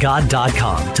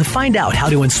runforgod.com to find out how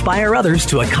to inspire others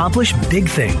to accomplish big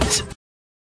things.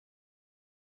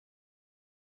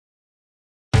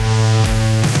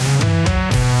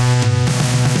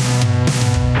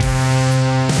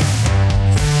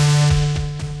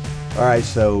 All right,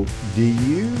 so do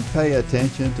you pay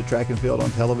attention to track and field on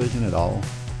television at all?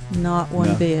 Not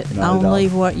one bit. Not only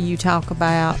what you talk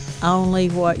about, only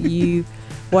what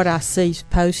I see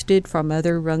posted from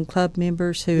other Run Club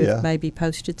members who have maybe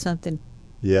posted something.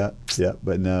 Yeah,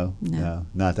 but no,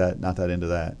 not that into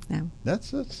that. No.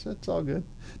 That's all good.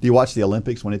 Do you watch the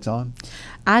Olympics when it's on?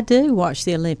 I do watch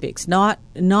the Olympics. Not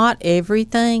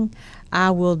everything. I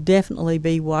will definitely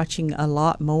be watching a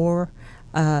lot more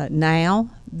now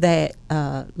that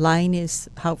Lane is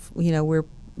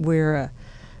we're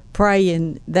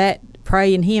praying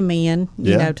him in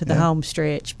to the home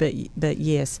stretch, but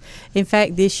yes, in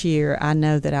fact this year I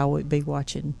know that I would be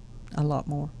watching a lot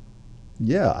more.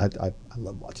 I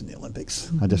love watching the Olympics.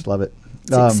 I just love it.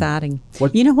 It's exciting.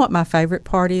 You know what my favorite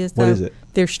part is, though? What is it?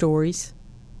 Their stories.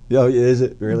 Oh, is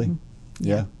it really?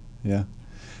 Mm-hmm. Yeah.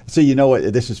 See, you know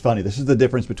what? This is funny. This is the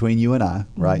difference between you and I,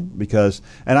 right? Mm-hmm. Because,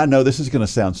 and I know this is going to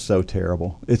sound so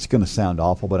terrible. It's going to sound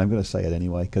awful, but I'm going to say it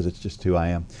anyway because it's just who I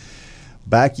am.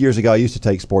 Back years ago, I used to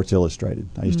take Sports Illustrated.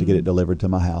 I used to get it delivered to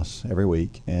my house every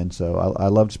week, and so I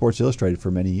loved Sports Illustrated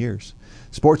for many years.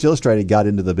 Sports Illustrated got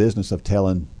into the business of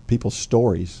telling people's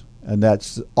stories, and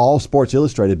that's all Sports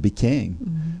Illustrated became.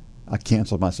 Mm-hmm. I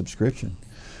canceled my subscription.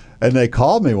 And they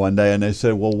called me one day and they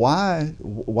said, "Well, why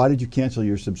did you cancel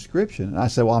your subscription?" And I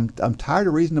said, "Well, I'm tired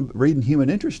of reading human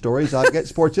interest stories. I get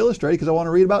Sports Illustrated because I want to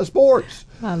read about sports."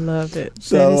 I love it.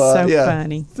 So, that is so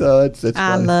funny. So it's I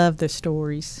funny. love the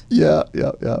stories. Yeah.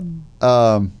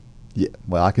 Well,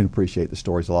 I can appreciate the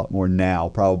stories a lot more now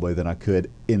probably than I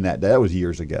could in that day. That was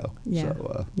years ago. Yeah.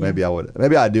 So maybe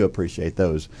I do appreciate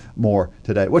those more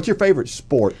today. What's your favorite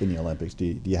sport in the Olympics?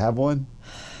 Do you have one?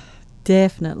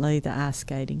 Definitely the ice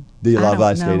skating. Do you love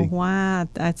ice skating? I don't know why.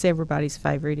 That's everybody's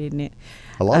favorite, isn't it?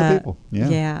 A lot of people, yeah.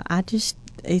 Yeah,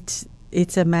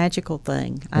 it's a magical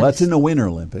thing. Well, that's in the Winter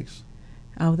Olympics.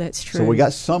 Oh, that's true. So we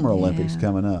got Summer Olympics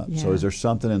coming up. Yeah. So is there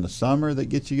something in the summer that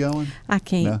gets you going? I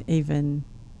can't even.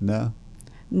 No?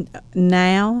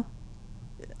 Now,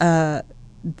 at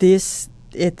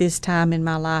this time in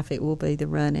my life, it will be the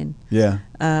running. Yeah.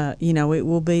 It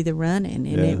will be the running,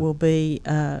 and it will be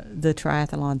the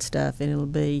triathlon stuff, and it'll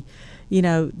be,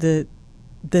 the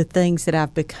things that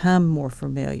I've become more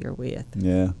familiar with.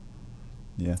 Yeah.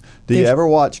 Yeah. Do you ever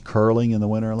watch curling in the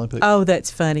Winter Olympics? Oh, that's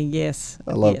funny. Yes.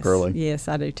 I love curling. Yes,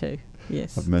 I do too.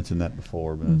 Yes. I've mentioned that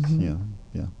before, but it's,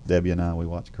 yeah. Debbie and I, we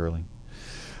watch curling.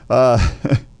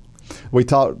 We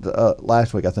talked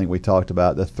last week. I think we talked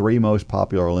about the 3 most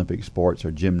popular Olympic sports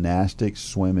are gymnastics,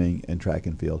 swimming, and track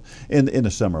and field in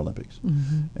the Summer Olympics.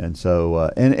 And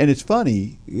so, and it's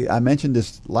funny. I mentioned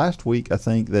this last week. I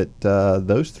think that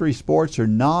those 3 sports are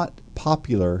not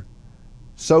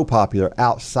so popular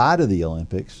outside of the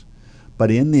Olympics, but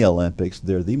in the Olympics,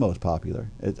 they're the most popular.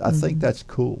 I think that's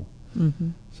cool.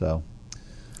 So,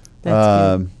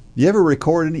 that's good. You ever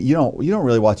record any? You don't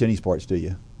really watch any sports, do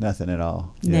you? Nothing at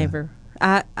all. Never.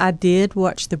 I did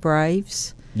watch the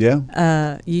Braves.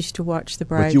 Yeah. Used to watch the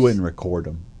Braves. But you wouldn't record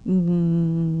them.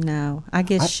 No. I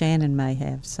guess Shannon may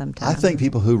have sometimes. I think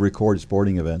people who record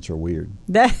sporting events are weird.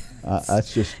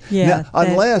 That's just yeah.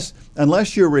 Now,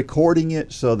 unless you're recording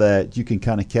it so that you can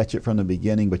kind of catch it from the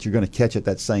beginning, but you're going to catch it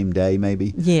that same day,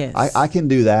 maybe. Yes. I can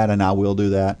do that, and I will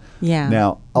do that. Yeah.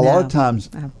 Now, a lot of times,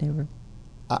 I've never.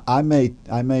 I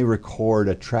may record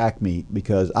a track meet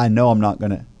because I know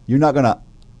you're not going to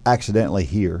accidentally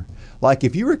hear. Like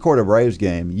if you record a Braves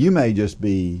game, you may just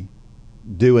be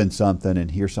doing something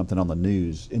and hear something on the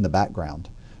news in the background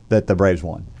that the Braves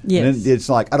won. Yes. And it's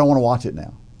like, I don't want to watch it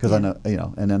now because I know,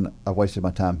 and then I wasted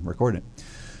my time recording it.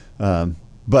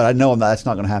 But I know that's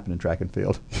not going to happen in track and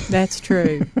field. That's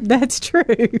true. That's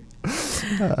true.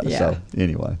 So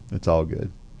anyway, it's all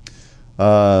good.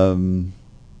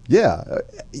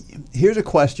 Here's a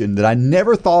question that I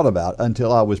never thought about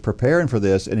until I was preparing for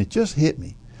this, and it just hit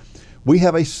me. We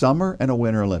have a summer and a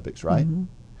winter Olympics, right?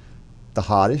 The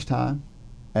hottest time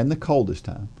and the coldest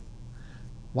time.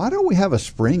 Why don't we have a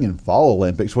spring and fall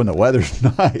Olympics when the weather's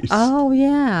nice? Oh,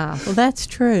 yeah. Well, that's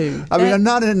true. I mean, I'm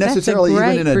not necessarily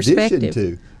even in addition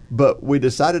to, but we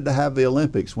decided to have the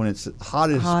Olympics when it's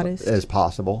hottest as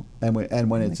possible and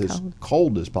when it's as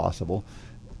cold as possible.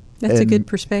 That's a good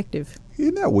perspective.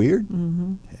 Isn't that weird?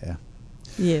 Yeah.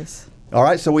 Yes. All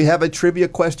right, so we have a trivia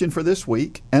question for this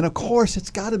week. And, of course, it's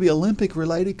got to be Olympic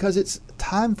related because it's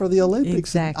time for the Olympics.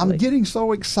 Exactly. I'm getting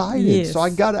so excited, so I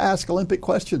got to ask Olympic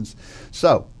questions.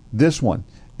 So this one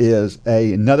is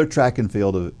another track and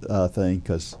field thing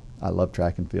because I love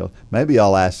track and field. Maybe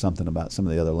I'll ask something about some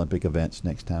of the other Olympic events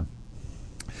next time.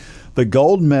 The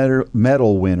gold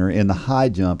medal winner in the high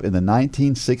jump in the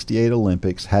 1968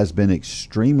 Olympics has been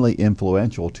extremely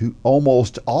influential to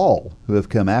almost all who have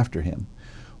come after him.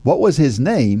 What was his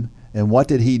name, and what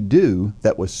did he do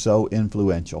that was so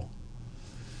influential?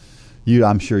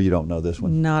 I'm sure you don't know this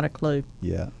one. Not a clue.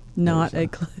 Yeah. Not a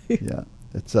clue. Yeah.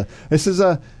 It's an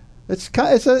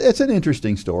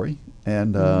interesting story,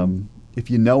 and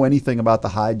if you know anything about the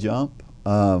high jump,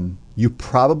 you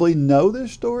probably know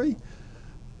this story,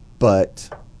 but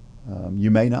you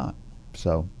may not.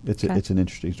 So it's an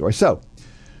interesting story. So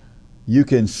you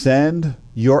can send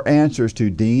your answers to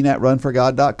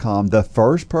dean@runforgod.com. The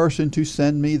first person to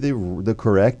send me the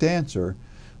correct answer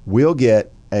will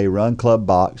get a Run Club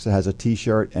box that has a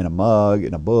T-shirt and a mug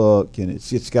and a book, and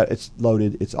it's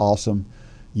loaded. It's awesome.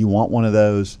 You want one of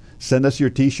those? Send us your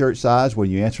T-shirt size when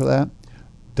you answer that.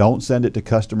 Don't send it to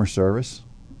customer service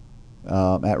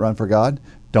at Run for God.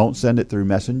 Don't send it through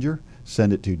Messenger.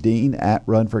 Send it to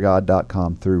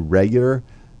dean@runforgod.com through regular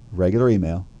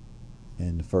email,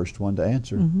 and the first one to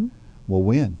answer will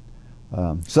win.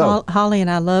 So Holly and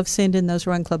I love sending those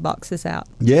Run Club boxes out.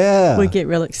 Yeah, we get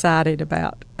real excited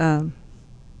about.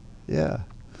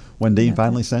 When Dean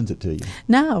finally sends it to you.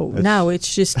 No,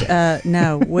 it's just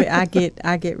no. I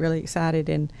get really excited,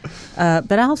 and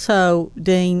but also,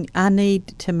 Dean, I need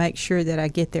to make sure that I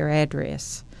get their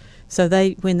address. So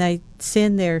when they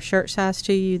send their shirt size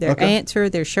to you, their answer,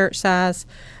 their shirt size,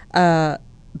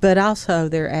 but also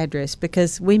their address,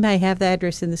 because we may have the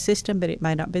address in the system, but it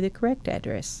may not be the correct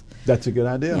address. That's a good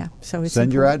idea. Yeah, so it's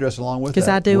send your address along with that. Because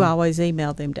I do always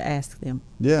email them to ask them.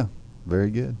 Yeah,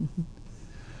 very good.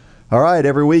 All right,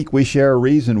 every week we share a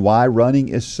reason why running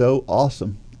is so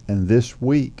awesome, and this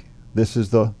week this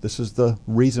is the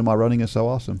reason why running is so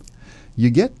awesome. You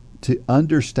get to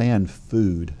understand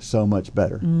food so much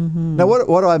better. Now,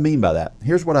 what do I mean by that?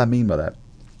 Here's what I mean by that.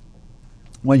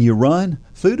 When you run,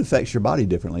 food affects your body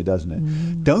differently, doesn't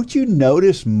it? Don't you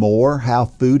notice more how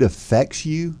food affects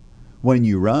you when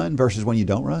you run versus when you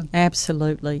don't run?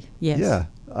 Absolutely, yes. Yeah.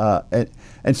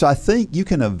 And so I think you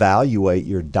can evaluate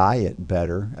your diet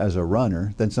better as a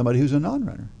runner than somebody who's a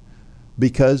non-runner,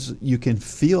 because you can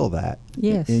feel that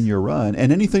in your run.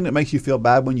 And anything that makes you feel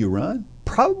bad when you run,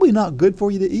 probably not good for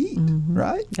you to eat,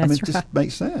 right? That's it just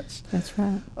makes sense. That's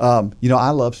right. I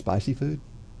love spicy food.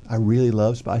 I really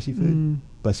love spicy food,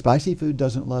 but spicy food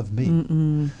doesn't love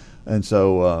me. And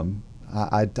so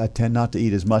I tend not to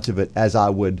eat as much of it as I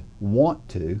would want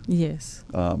to. Yes.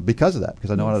 Because of that,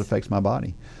 because I know how it affects my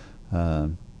body.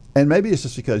 And maybe it's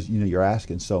just because you're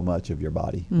asking so much of your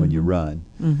body when you run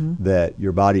that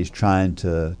your body's trying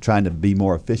to be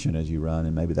more efficient as you run,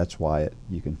 and maybe that's why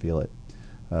you can feel it.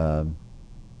 I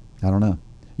don't know.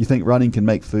 You think running can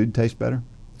make food taste better?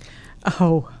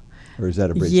 Oh, or is that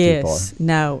a bridge yes. too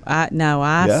far? No,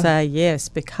 I say yes,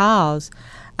 because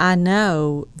I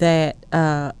know that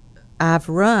I've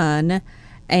run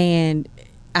and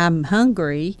I'm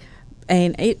hungry.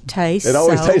 And it tastes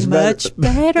tastes much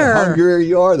better. The hungrier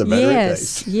you are, the better it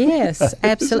tastes. Yes,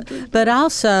 absolutely. But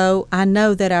also, I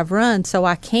know that I've run, so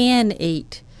I can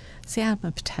eat. See, I'm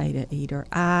a potato eater.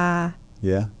 I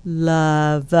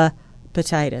love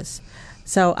potatoes.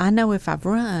 So I know if I've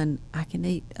run, I can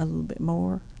eat a little bit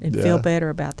more and feel better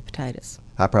about the potatoes.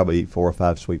 I probably eat 4 or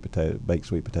 5 baked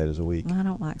sweet potatoes a week. I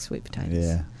don't like sweet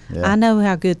potatoes. Yeah. I know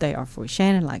how good they are for you.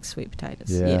 Shannon likes sweet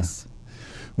potatoes. Yeah. Yes.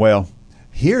 Well,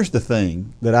 here's the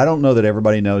thing that I don't know that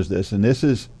everybody knows this, and this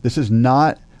is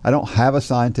not. I don't have a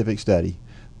scientific study,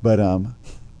 but I'm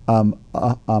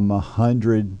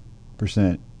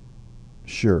 100%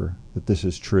 sure that this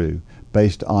is true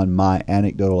based on my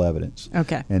anecdotal evidence.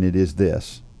 Okay. And it is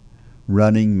this: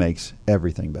 running makes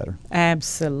everything better.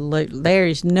 Absolutely, there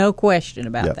is no question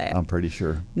about that. I'm pretty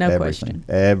sure. No question.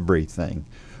 Everything.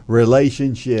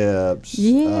 Relationships.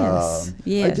 Yes.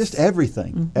 Yes. Just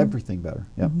everything. Everything better.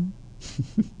 Yep.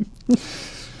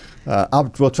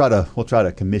 We'll try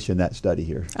to commission that study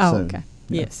here soon. Okay.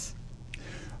 Yeah. Yes.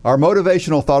 Our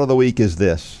motivational thought of the week is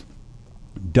this: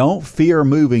 don't fear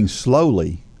moving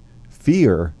slowly,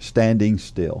 fear standing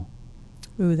still.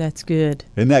 Ooh, that's good.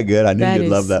 Isn't that good? I knew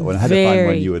you'd love that one. I had to find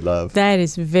one you would love. That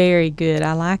is very good.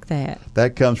 I like that.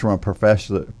 That comes from a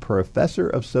professor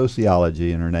of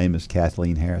sociology, and her name is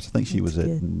Kathleen Harris. I think she was at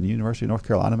the University of North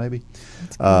Carolina, maybe.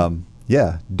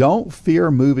 Yeah, don't fear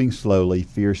moving slowly,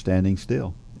 fear standing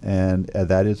still. And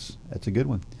that's a good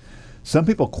one. Some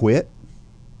people quit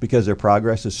because their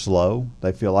progress is slow.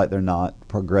 They feel like they're not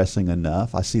progressing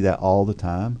enough. I see that all the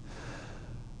time.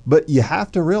 But you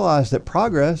have to realize that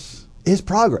progress is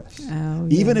progress. Oh,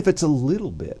 Even if it's a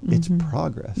little bit, it's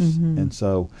progress. And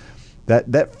so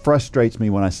that frustrates me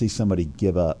when I see somebody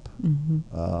give up.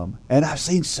 And I've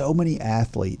seen so many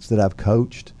athletes that I've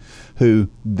coached who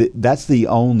that's the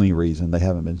only reason they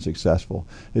haven't been successful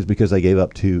is because they gave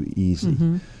up too easy.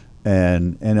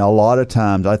 And a lot of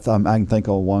times I can think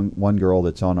of one girl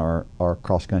that's on our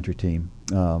cross country team.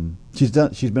 She's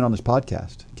been on this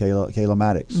podcast. Kayla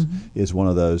Maddox is one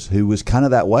of those who was kind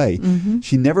of that way.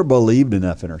 She never believed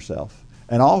enough in herself.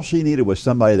 And all she needed was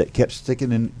somebody that kept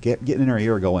getting in her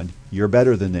ear going, you're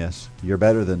better than this, you're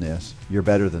better than this, you're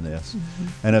better than this.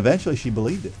 And eventually she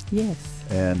believed it. Yes.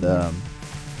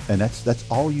 And that's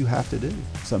all you have to do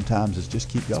sometimes is just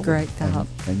keep going. It's great thought.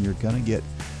 And you're going to get,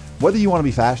 whether you want to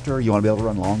be faster, you want to be able to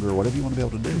run longer, or whatever you want to be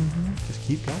able to do, just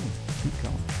keep going. Keep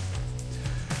going.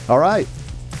 All right.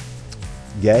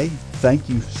 Gaye, thank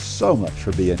you so much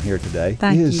for being here today.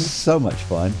 Thank you. It is so much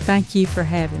fun. Thank you for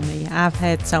having me. I've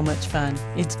had so much fun.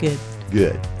 It's good.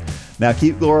 Good. Now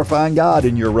keep glorifying God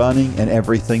in your running and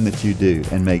everything that you do.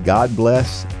 And may God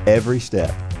bless every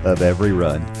step of every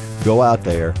run. Go out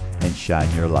there and shine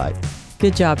your light.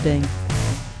 Good job, Dean.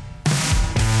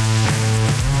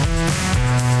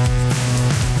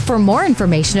 For more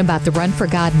information about the Run for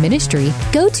God ministry,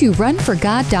 go to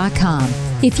runforgod.com.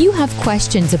 If you have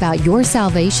questions about your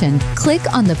salvation, click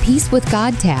on the Peace with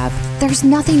God tab. There's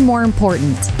nothing more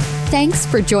important. Thanks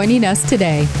for joining us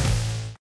today.